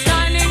stopped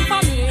shining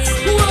for me.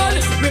 Well,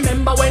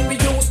 remember when we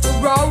used to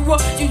row?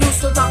 You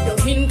used to drop your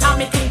hint and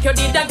me think you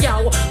did a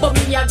gal. But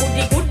me a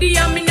goody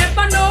and me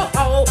never know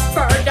how.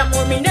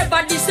 Furthermore, me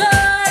never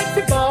decide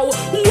to bow.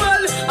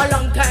 Well, a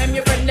long time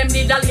your friend them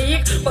did a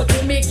leak, but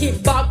you make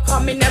it back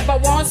cause me never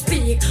want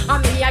speak.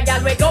 And me a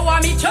gal we go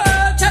on me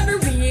church every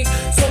week.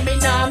 So me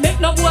nah make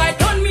no boy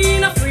turn me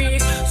in a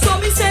freak. So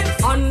me said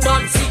under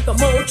the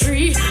sycamore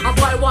tree. A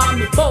boy want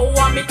me bow,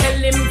 want me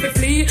tell him to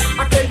flee.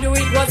 I tell you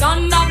it was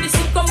under the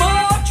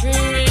sycamore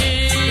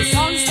tree. The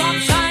sun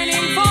stopped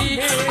shining for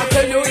me. I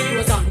tell you it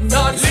was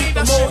under the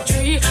sycamore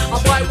tree. A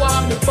boy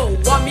want me bow,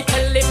 want me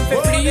tell him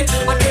to flee.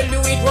 I tell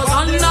you it was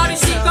under the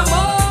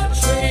sycamore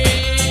tree.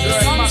 The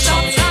sun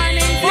stopped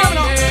shining for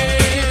me.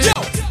 Yo,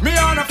 me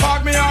on a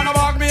fog, me on a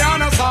bog, me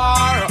on a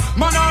star.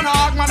 Man on a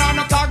hog, man on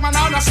a tag, man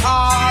on a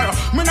star.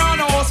 Me on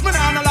a house, me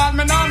on a land,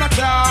 me on a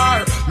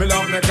car. Me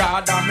love me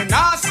God and me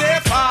not stay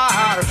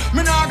far.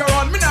 Me not go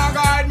run, me not go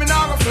hide, me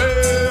not go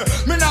flee.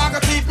 Me not go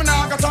thief, me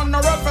not go turn no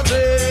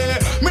refugee.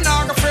 Me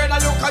not go afraid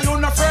of you, cause you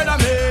not afraid of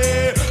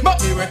me.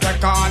 But me will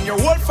take on your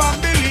whole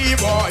family,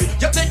 boy.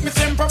 You think me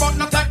simple, but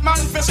not take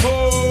man for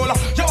school.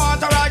 You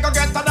want a ride, go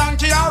get a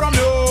donkey or a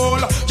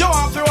mule. You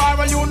want to war,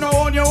 well you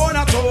know you own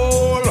a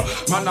tool.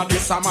 Man a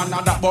this, a man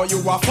a that, boy you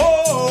a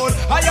fool.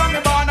 I am me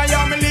born, I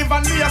am me live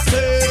and me a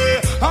stay.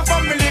 And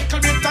from me little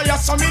bit I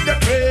just saw me the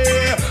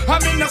pray. I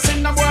mean no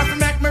sin no boy to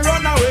make me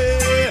run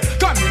away.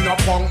 Come in no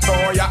punk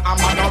boy, yeah, I'm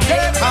on a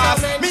gay pass.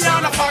 Me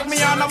on a fog,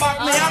 me on a back,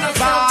 me on a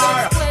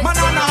star. Man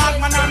on a hog,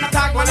 man on a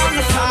tag, man on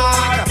a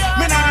star.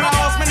 Me on a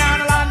house, me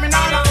on a land, me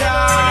on a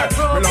car.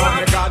 Me love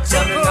me God, so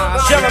me not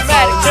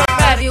Germatic.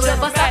 Have you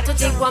ever start to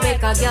think what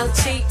make a girl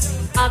cheat?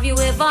 Have you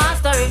ever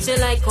asked her if she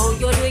like how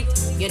you do it?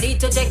 You need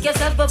to check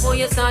yourself before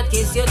you start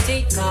kiss your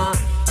teeth.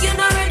 You're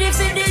not ready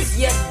for this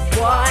yet,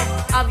 boy.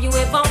 Have you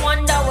ever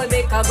wondered what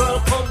make a girl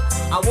come?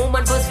 A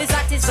woman must be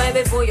satisfied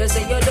before you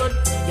say you're done.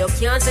 You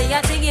can't say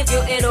a thing if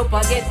you end up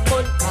a get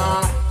fun.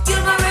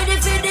 You're not ready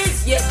for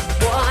this yet,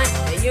 boy.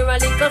 And you're a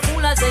little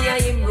fool, I say I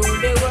him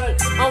rule the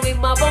world. And with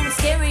my bum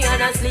scary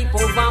and I sleep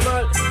over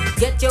world.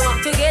 Get your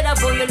act together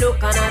before you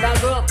look another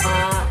girl.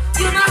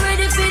 You're not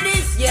ready for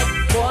this yet,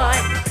 boy.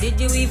 Did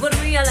you even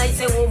realize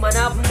a woman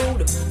have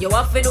mood? You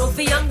have to know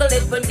for younger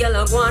let when girl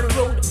are going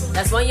rude.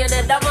 That's why you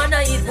need a man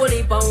to eat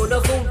bully pound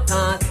of food.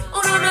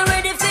 Oh no, not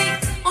ready for it.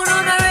 Oh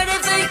no, not ready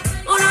for it.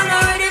 Oh no,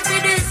 not ready for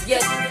this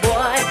yet,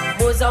 boy.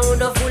 Most are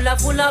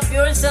full of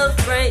pure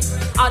self-praise.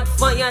 Hot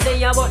fire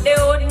there, but they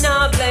hold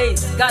not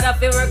blaze. Gotta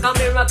feel work a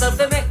miracle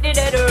to make the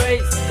dead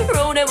race.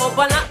 Roll them up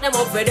and lock them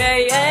up for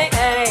day, hey,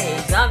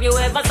 hey. Have you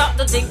ever stopped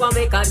to think what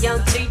make a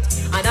girl cheat?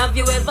 And have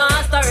you ever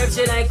asked her if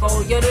she like how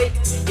you do it?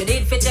 You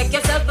need to check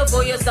yourself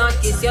before you start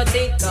kiss your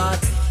teeth, cause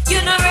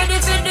you're not ready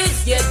for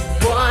this yet,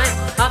 boy.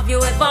 Have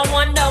you ever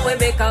wondered what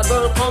make a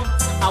girl come?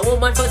 A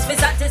woman must be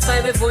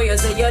satisfied before you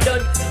say you're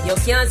done. You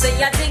can't say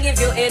a thing if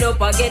you end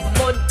up a get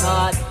bun,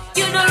 cause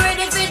you're not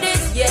ready for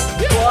this yet,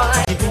 boy.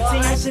 You can see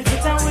how she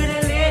fit on with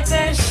the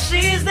latest.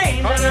 She's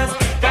dangerous.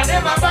 Got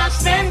them a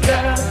Boston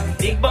girl.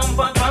 Big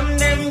bumper from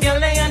them girl,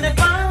 they on the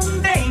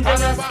bomb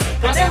dangerous.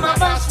 Got them a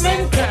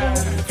Boston girl.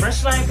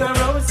 Fresh like a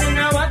rose in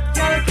a what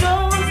girl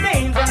clothes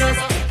dangerous.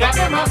 Got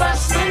them a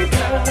Boston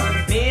girl.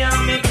 Me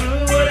and me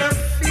crew would have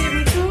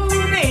feeling too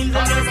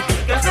dangerous.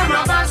 Got them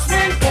a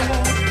Boston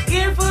girl.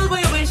 Careful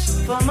what you wish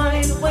for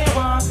mine where you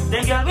want.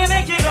 Then girl we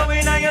make you go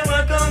in and you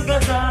work on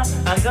guitar.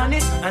 I done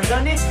it, I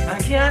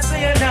can't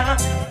say it now.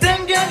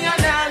 Then girl you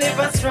not live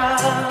a straw.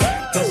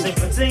 Cause she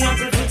puts it on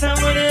to put on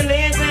with the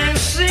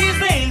latest. She's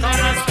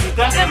dangerous.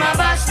 Got them a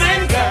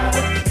Boston girl.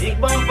 Big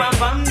bumper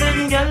from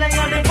them girl they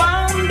are the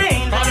bomb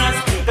dangerous.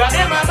 Got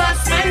them a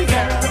Boston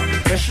girl.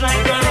 Fresh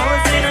like a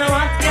rose in a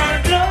what girl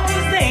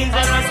clothes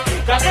dangerous.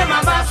 Got them a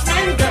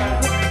Boston girl.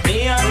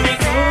 Me and me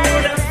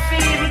could have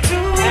feel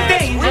too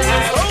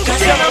dangerous. Got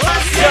them a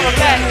Boston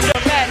girl.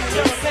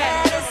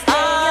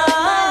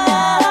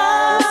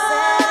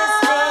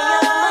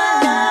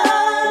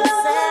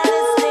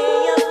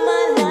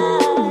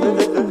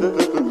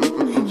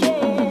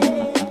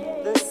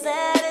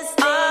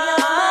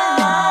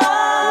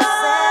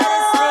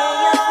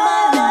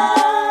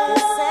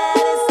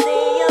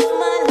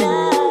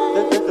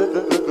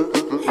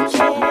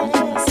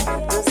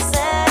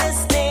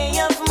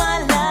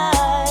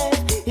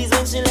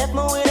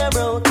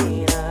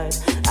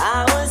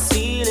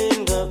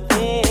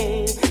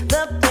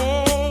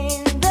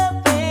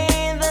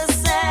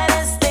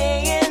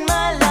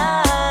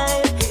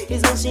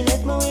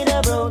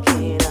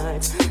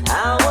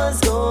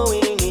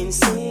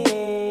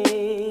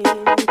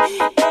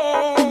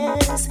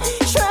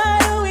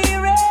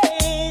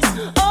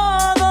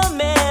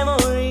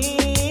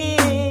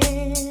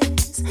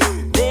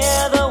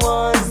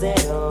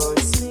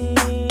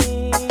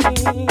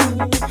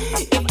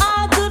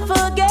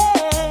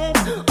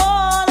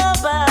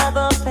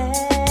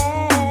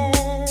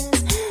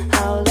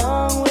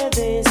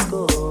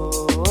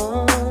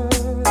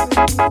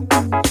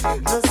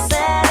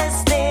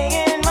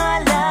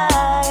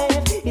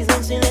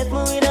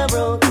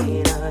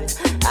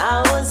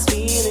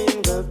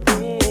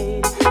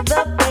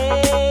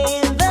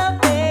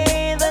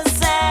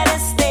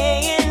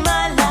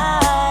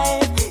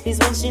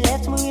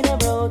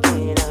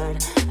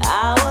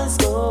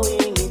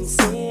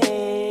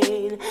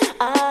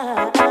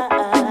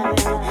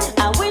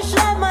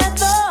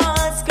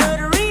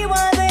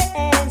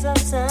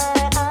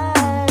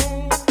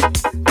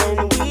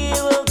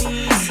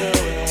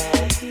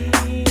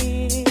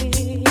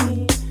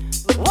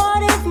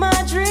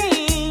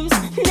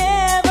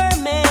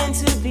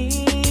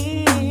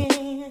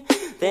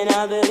 then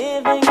I'll be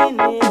living in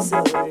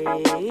misery.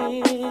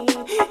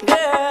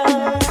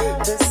 Girl,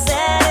 the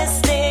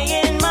saddest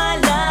day in my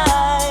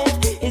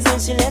life is when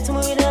she left me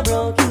with a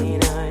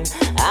broken heart.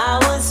 I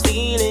was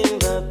feeling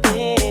the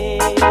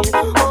pain.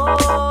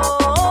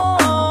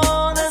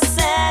 Oh, the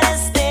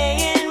saddest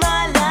day in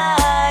my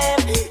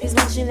life is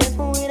when she left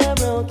me with a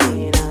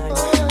broken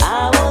heart.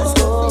 I was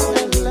going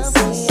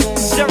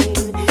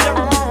insane.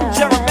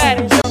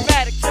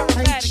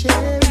 I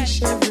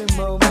cherish every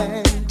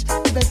moment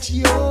that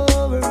you're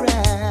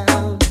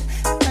around.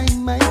 I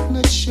might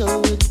not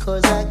show it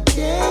 'cause I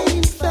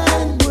can't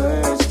find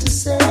words to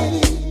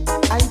say.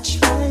 I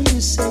try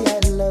to say I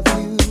love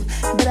you,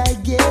 but I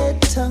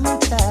get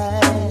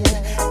tongue-tied.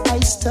 I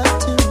start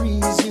to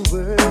read your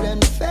word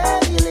and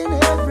fail in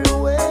every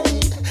way.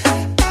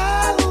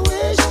 I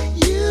wish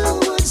you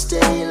would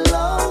stay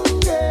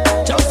longer.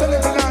 Just a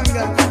little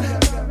longer.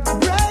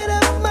 Bright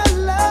up my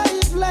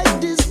life like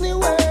Disney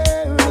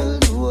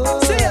World. Whoa.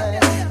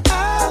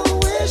 I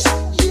wish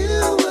you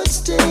would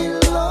stay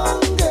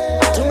longer.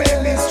 To make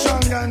me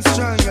stronger and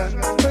stronger.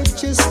 But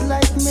just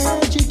like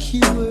magic,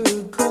 you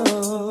were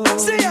gone.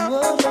 See ya.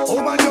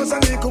 Oh man, just a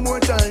little more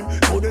time.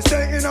 Could you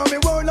stay in on me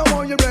world? I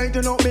want you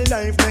brighten up me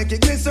life. Make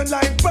it glisten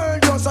like pearl.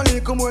 Just a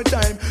little more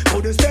time.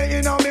 Could you stay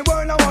in on me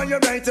world? I want you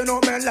brighten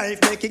up my life.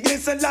 Make it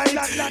glisten like.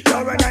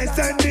 You're a nice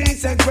and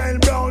decent, well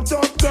brown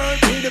top girl.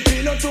 Be the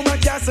pillow to my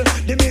castle,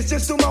 the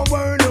mistress to my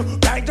world.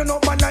 Brighten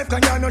up my life,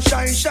 'cause you're no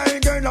shy, shy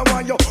girl. I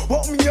want you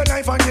open your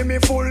life and give me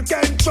full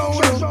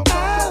control. I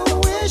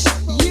wish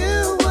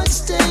you would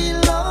stay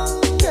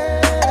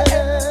longer.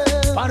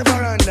 On the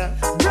veranda.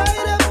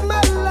 Bright up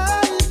my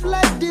life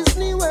like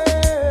Disney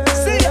World.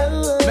 See ya.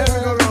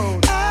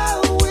 Merry-go-round. I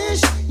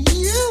wish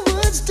you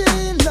would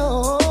stay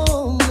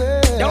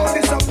longer. Don't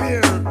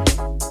disappear.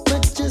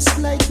 But just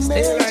like Stay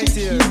magic, right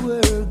here. you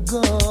were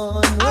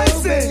gone. I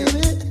Oh, sing.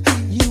 baby,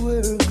 you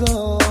were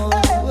gone.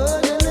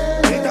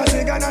 It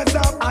doesn't gonna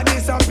stop a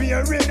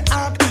disappearing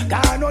act.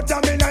 Can't out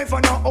of me life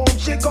and I hope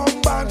she come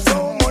back. So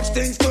much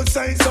things to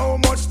say, so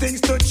much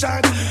things to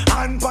chat.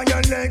 Hand on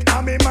your leg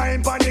and me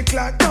mind on the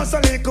clock. Just a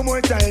little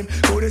more time.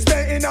 Could you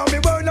stay in on me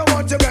world? I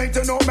want you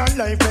brighten up my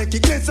life. Make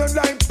it glisten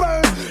like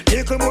pearl.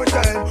 Little more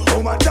time.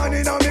 Oh my God,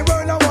 in on me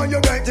world. I want you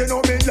brighten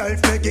up my life.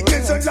 Make it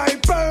glisten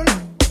like pearl.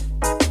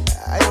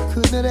 I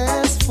couldn't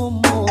ask for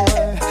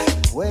more.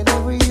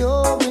 Whenever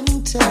you're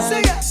in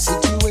town,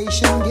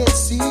 situation gets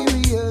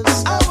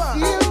serious. I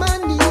feel my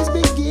knees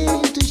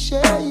begin to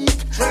shake.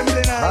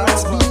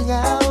 Hearts being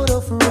out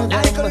of rhythm.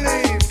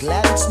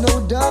 Glad it's no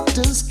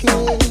doctor's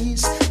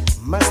case.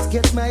 Must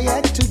get my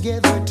act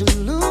together. To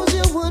lose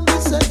you would be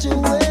such a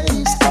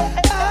waste.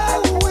 I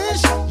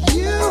wish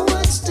you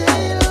would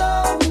stay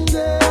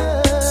longer.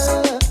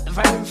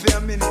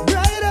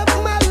 Bright up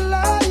my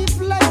life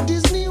like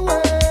Disney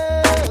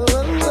World.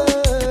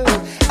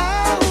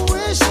 I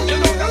wish you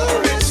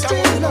would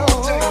stay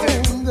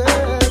longer.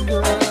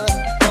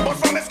 But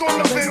from the school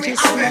of fame, we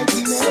have it.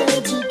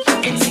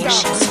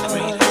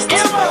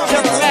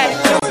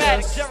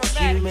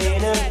 You may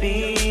not be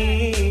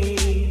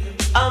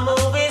a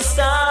movie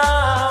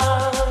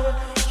star,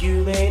 you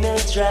may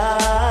not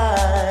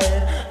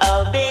drive a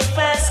big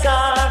fast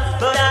car,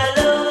 but I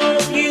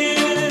love you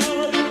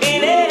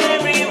in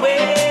every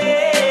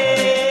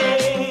way.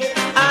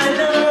 I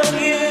love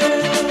you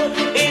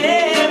in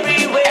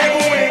every way.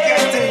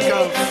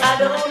 I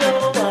don't know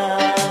why.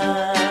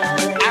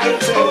 I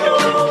don't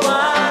know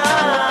why.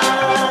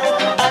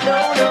 I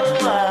don't know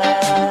why.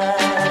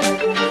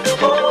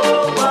 Oh,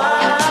 why?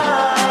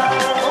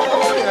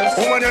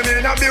 Woman, you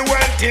may not be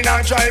wealthy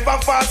and drive a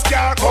fast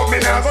car. Come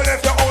in and go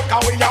left you out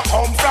 'cause we a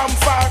come from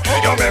far.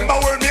 You remember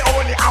when me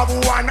only have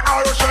one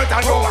arrow shirt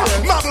and you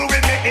muggle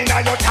with me in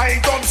your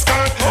tight up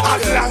skirt.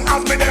 As long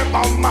as me them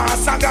on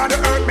Mars and God the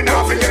earth, me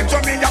not forget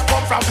where me a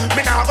come from.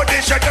 Me not go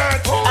dish your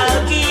dirt.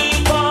 I'll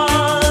keep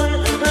on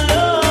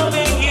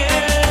loving you.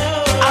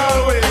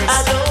 Always. I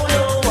don't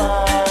know why.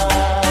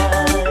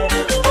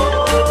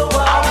 Oh,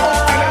 why?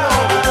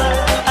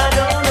 I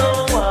don't know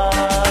why.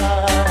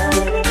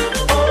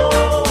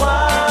 Oh,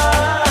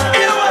 why?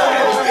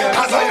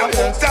 As I am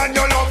hooked on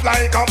your love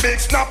like a big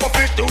snap of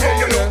it. The way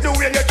you look, the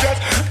way you dress,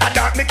 and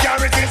that me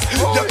carry this.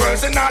 Your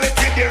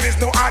personality, there is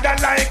no other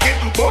like it.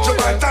 But you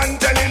can't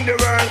telling the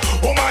world,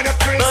 woman, you're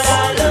crazy. But I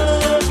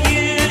love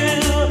you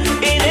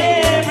in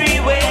every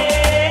way.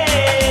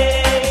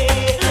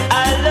 I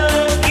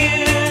love you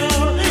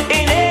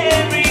in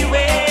every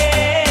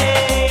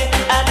way.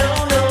 I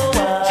don't know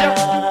why.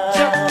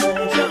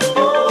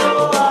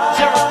 Oh, why?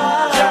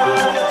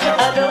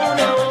 I don't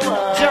know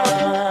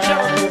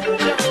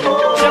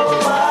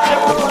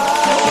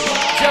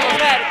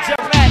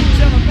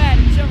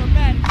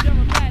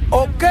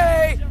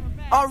Okay,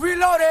 I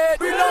reloaded.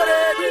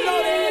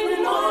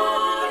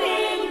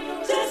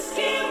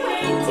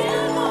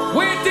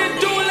 Waiting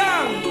too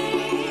long.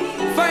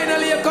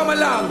 Finally, you come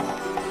along.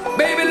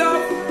 Baby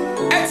love,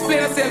 explain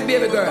yourself,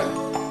 baby girl.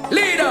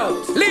 Lead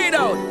out, lead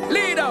out,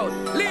 lead out,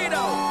 lead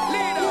out,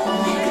 lead out.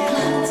 Make a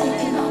clock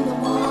ticking on the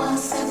wall,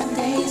 7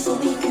 days a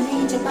week. I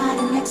need your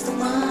body next to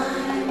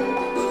mine.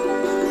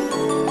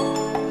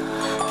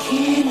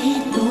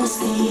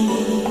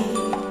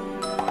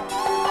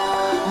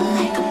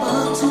 Like a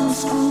bottom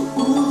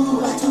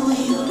screw, I do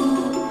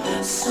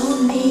you so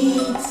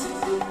neat.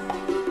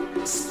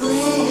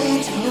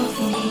 Spread your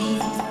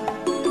feet.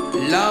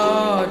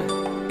 Lord,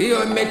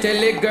 you me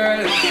tell a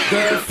girl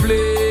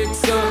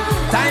flicks.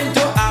 Time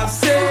to have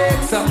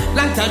sex.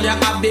 Long time you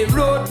have the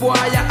road boy,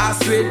 you a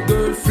sweet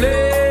girl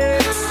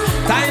flicks.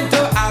 Time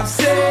to have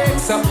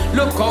sex.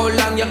 Look how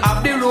long you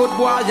have the road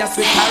boy, you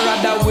sweet her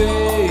rather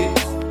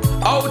wait.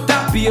 Out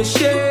of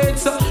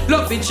patience,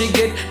 love it she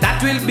get,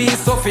 that will be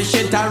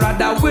sufficient. I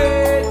rather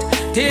wait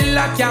till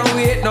I can't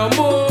wait no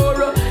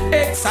more.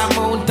 X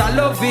amount of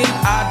loving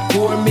hard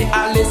for me,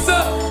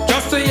 Alyssa.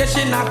 Just to hear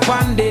she knock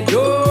on the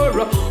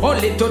door.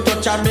 Only to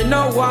touch her, me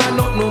no want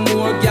no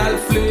more girl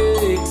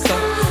flicks.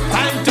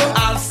 Time to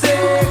have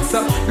sex.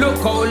 Look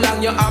how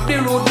long you have the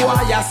road boy,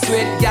 you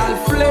sweet girl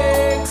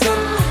flicks.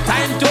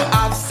 Time to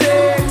have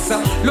sex.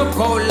 Look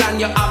how long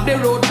you have the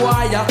road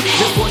boy.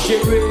 Before she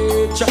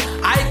reach,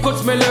 I could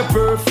smell her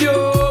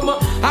perfume.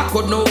 I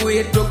could not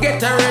wait to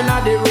get her in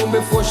the room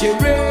before she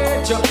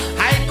reach.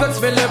 I could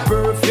smell her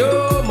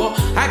perfume.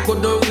 I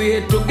could not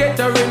wait to get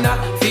her in.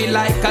 Feel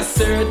like a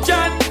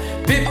surgeon,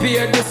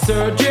 prepare the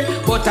surgery.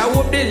 But I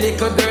hope the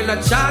little girl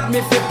not charge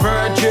me for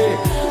perjury.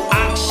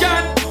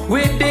 Action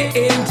with the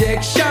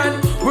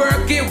injection.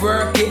 Work it,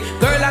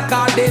 girl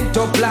according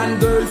to plan,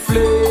 girl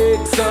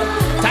flicks.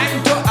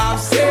 Time to have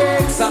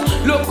sex.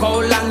 Look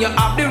how long you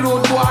have the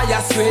road boy,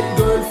 you sweet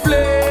girl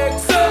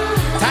flicks.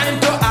 Time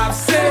to have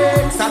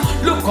sex.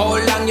 Look how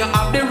long you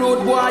have the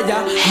road boy,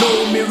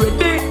 know me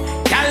ready.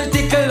 Girl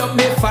tickle up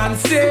me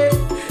fancy.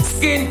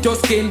 Skin to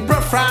skin,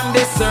 perform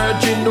the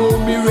surgery, know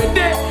me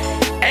ready.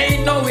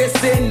 Ain't no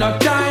wasting no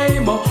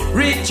time.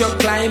 Reach your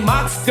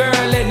climax,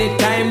 girl,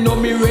 anytime, know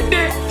me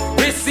ready.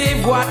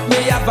 Receive what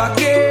me have a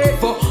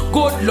give.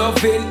 Good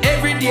loving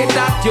every day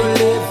that you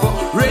live.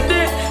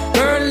 Ready?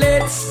 Girl,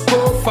 let's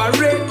go for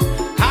it.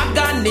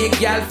 Organic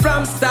girl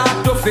from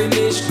start to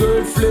finish,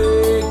 girl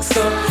flicks.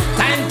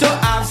 Time to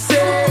have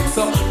sex.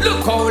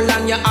 Look how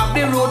long you have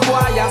the road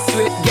boy, you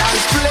sweet girl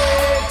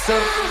flicks.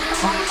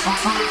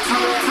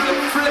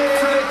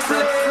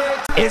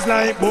 It's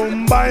like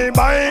boom bye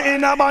bye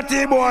in a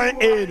body boy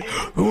head.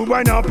 Who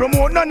boy not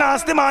promote no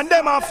nasty man,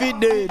 them a fit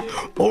dead.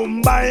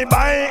 Boom bye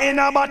bye in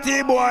a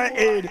body boy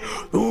head.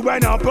 Who boy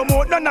not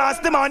promote no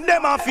nasty man,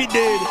 them a fit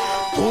dead.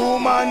 Two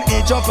man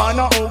each up and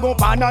a hug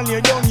up and a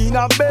lay down in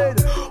a bed.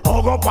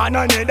 Hug up on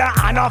another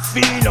and a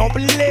feel up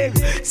leg.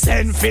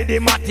 Send for the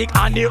matic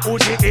and the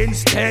Uzi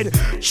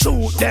instead.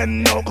 Shoot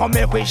them now, come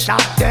make we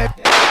shot them.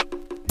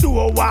 Do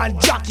one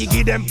jockey,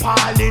 give them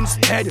Paul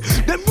instead.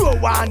 Them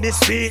roll on the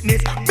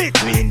sweetness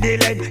between the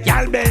leg.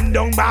 Y'all bend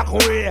down back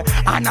way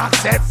and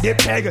accept the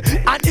peg.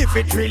 And if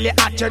it really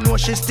at you know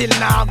she still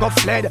now go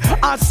fled.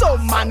 And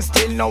some man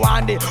still no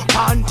on the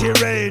panty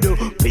raid.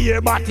 Pay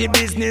body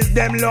business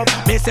them love.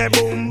 Me say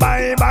boom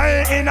bye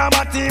bye in a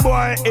body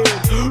boy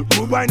head.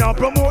 Good boy now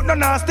promote no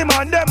nasty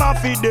man them a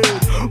feed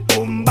dead.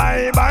 Boom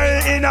bye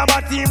bye in a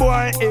body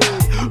boy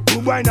head.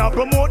 Good boy now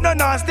promote no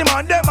nasty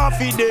man them a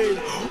feed dead.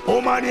 Oh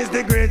man is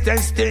the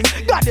greatest thing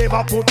God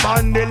ever put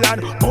on the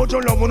land. But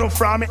you love no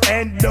from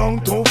head down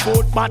to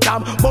foot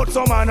bottom. But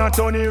some man a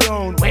turn it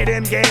round. Where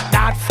them get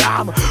that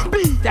from?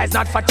 Peter is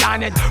not for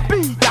Janet,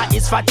 Peter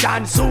is for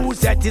John.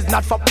 Suzette is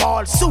not for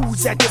Paul,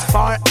 Suzette is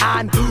for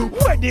Anne.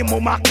 Where the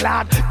mama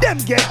clad, them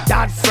get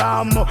that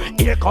from?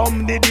 Here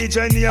come the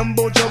DJ name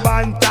Bojo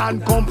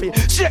Bantan Comfy.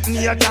 Shake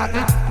me a cat,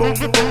 boom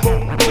boom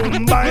boom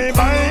boom. Bye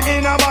bye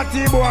in a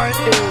body boy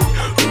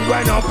head.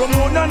 When I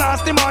promote no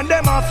nasty man,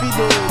 them a feed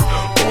it.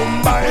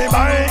 Boom bye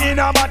bye in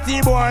a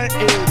body boy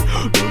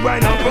head.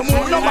 When I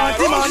promote no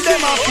body man,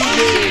 them a feed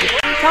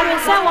it. Come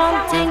and say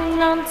one thing,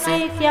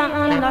 Nancy can't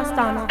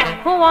understand.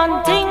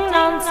 One thing,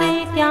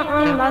 Nancy can't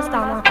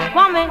understand.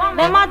 What make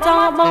them a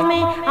talk about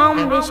me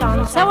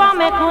ambition? Say what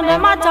make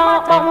them a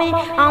talk about me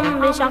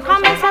ambition?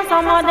 Come and say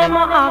some of them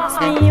a ask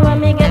me where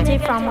me get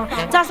it from.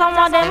 Just some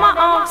of them a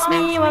ask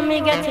me where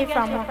me get it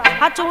from.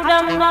 I told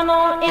them no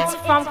no, it's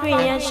from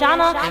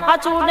creation. I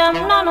told them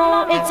no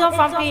no, it's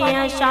from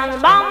creation.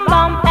 Bam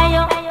bam, hey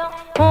yo,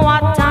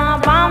 what a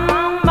bam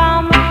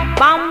bam,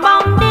 bam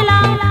bam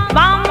dilang,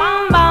 bam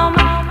bam,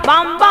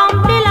 bam bam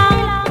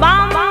dilang,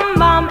 bam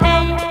bam,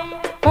 hey,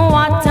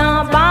 what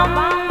a bam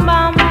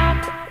bam,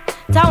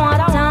 ta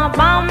what a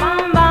bam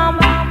bam.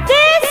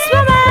 This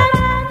woman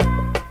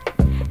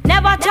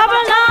never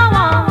trouble no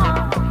one.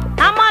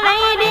 I'm a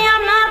lady,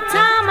 I'm not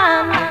a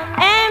man.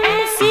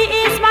 MC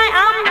is my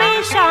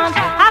ambition.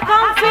 I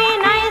come free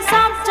nice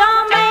up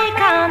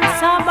Jamaican.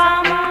 So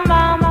bam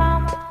bam,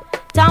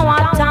 ta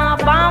what a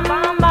bam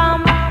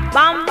bam,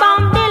 bam bam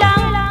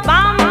dilang,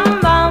 bam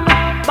bam,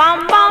 bam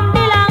bam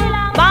dilang,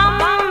 bam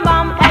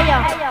bam. Hey yo,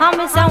 I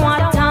me say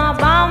what a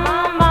bam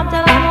bam.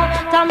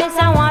 Tell me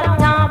say what a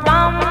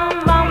bam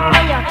bam.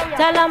 Hey yo,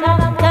 tell 'em,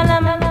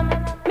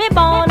 me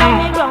born and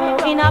me grow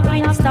in a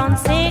Princeton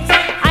 6.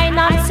 I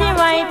not see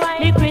right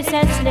the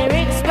Christmas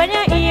lyrics. When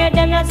you hear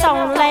them, you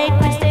sound like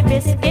Christy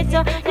Biscuit.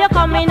 You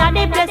come in at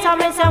the place and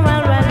me say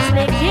well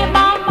slick.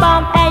 Bam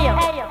bam, hey yo,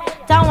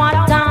 ta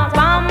what a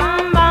bam.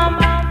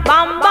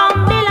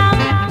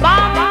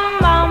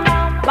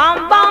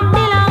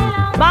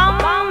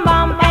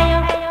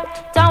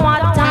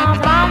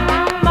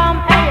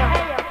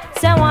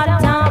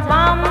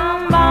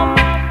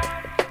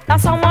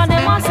 some of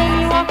them a say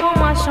me want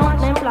come and shut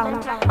them plan.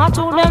 I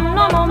told them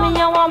no, no, me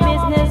a one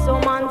business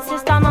woman.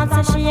 Sister not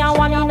say she a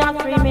one in a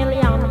 3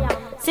 million.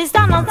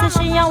 Sister not say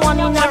she a one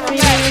in a 3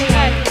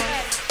 million.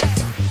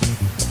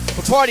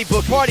 Party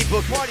book,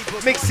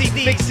 mix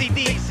CD.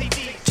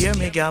 Dear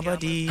me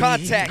Gabadi.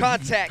 Contact.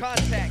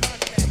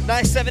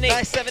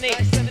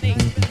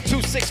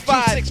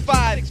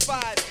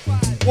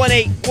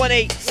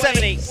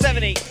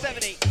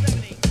 978-265-1878.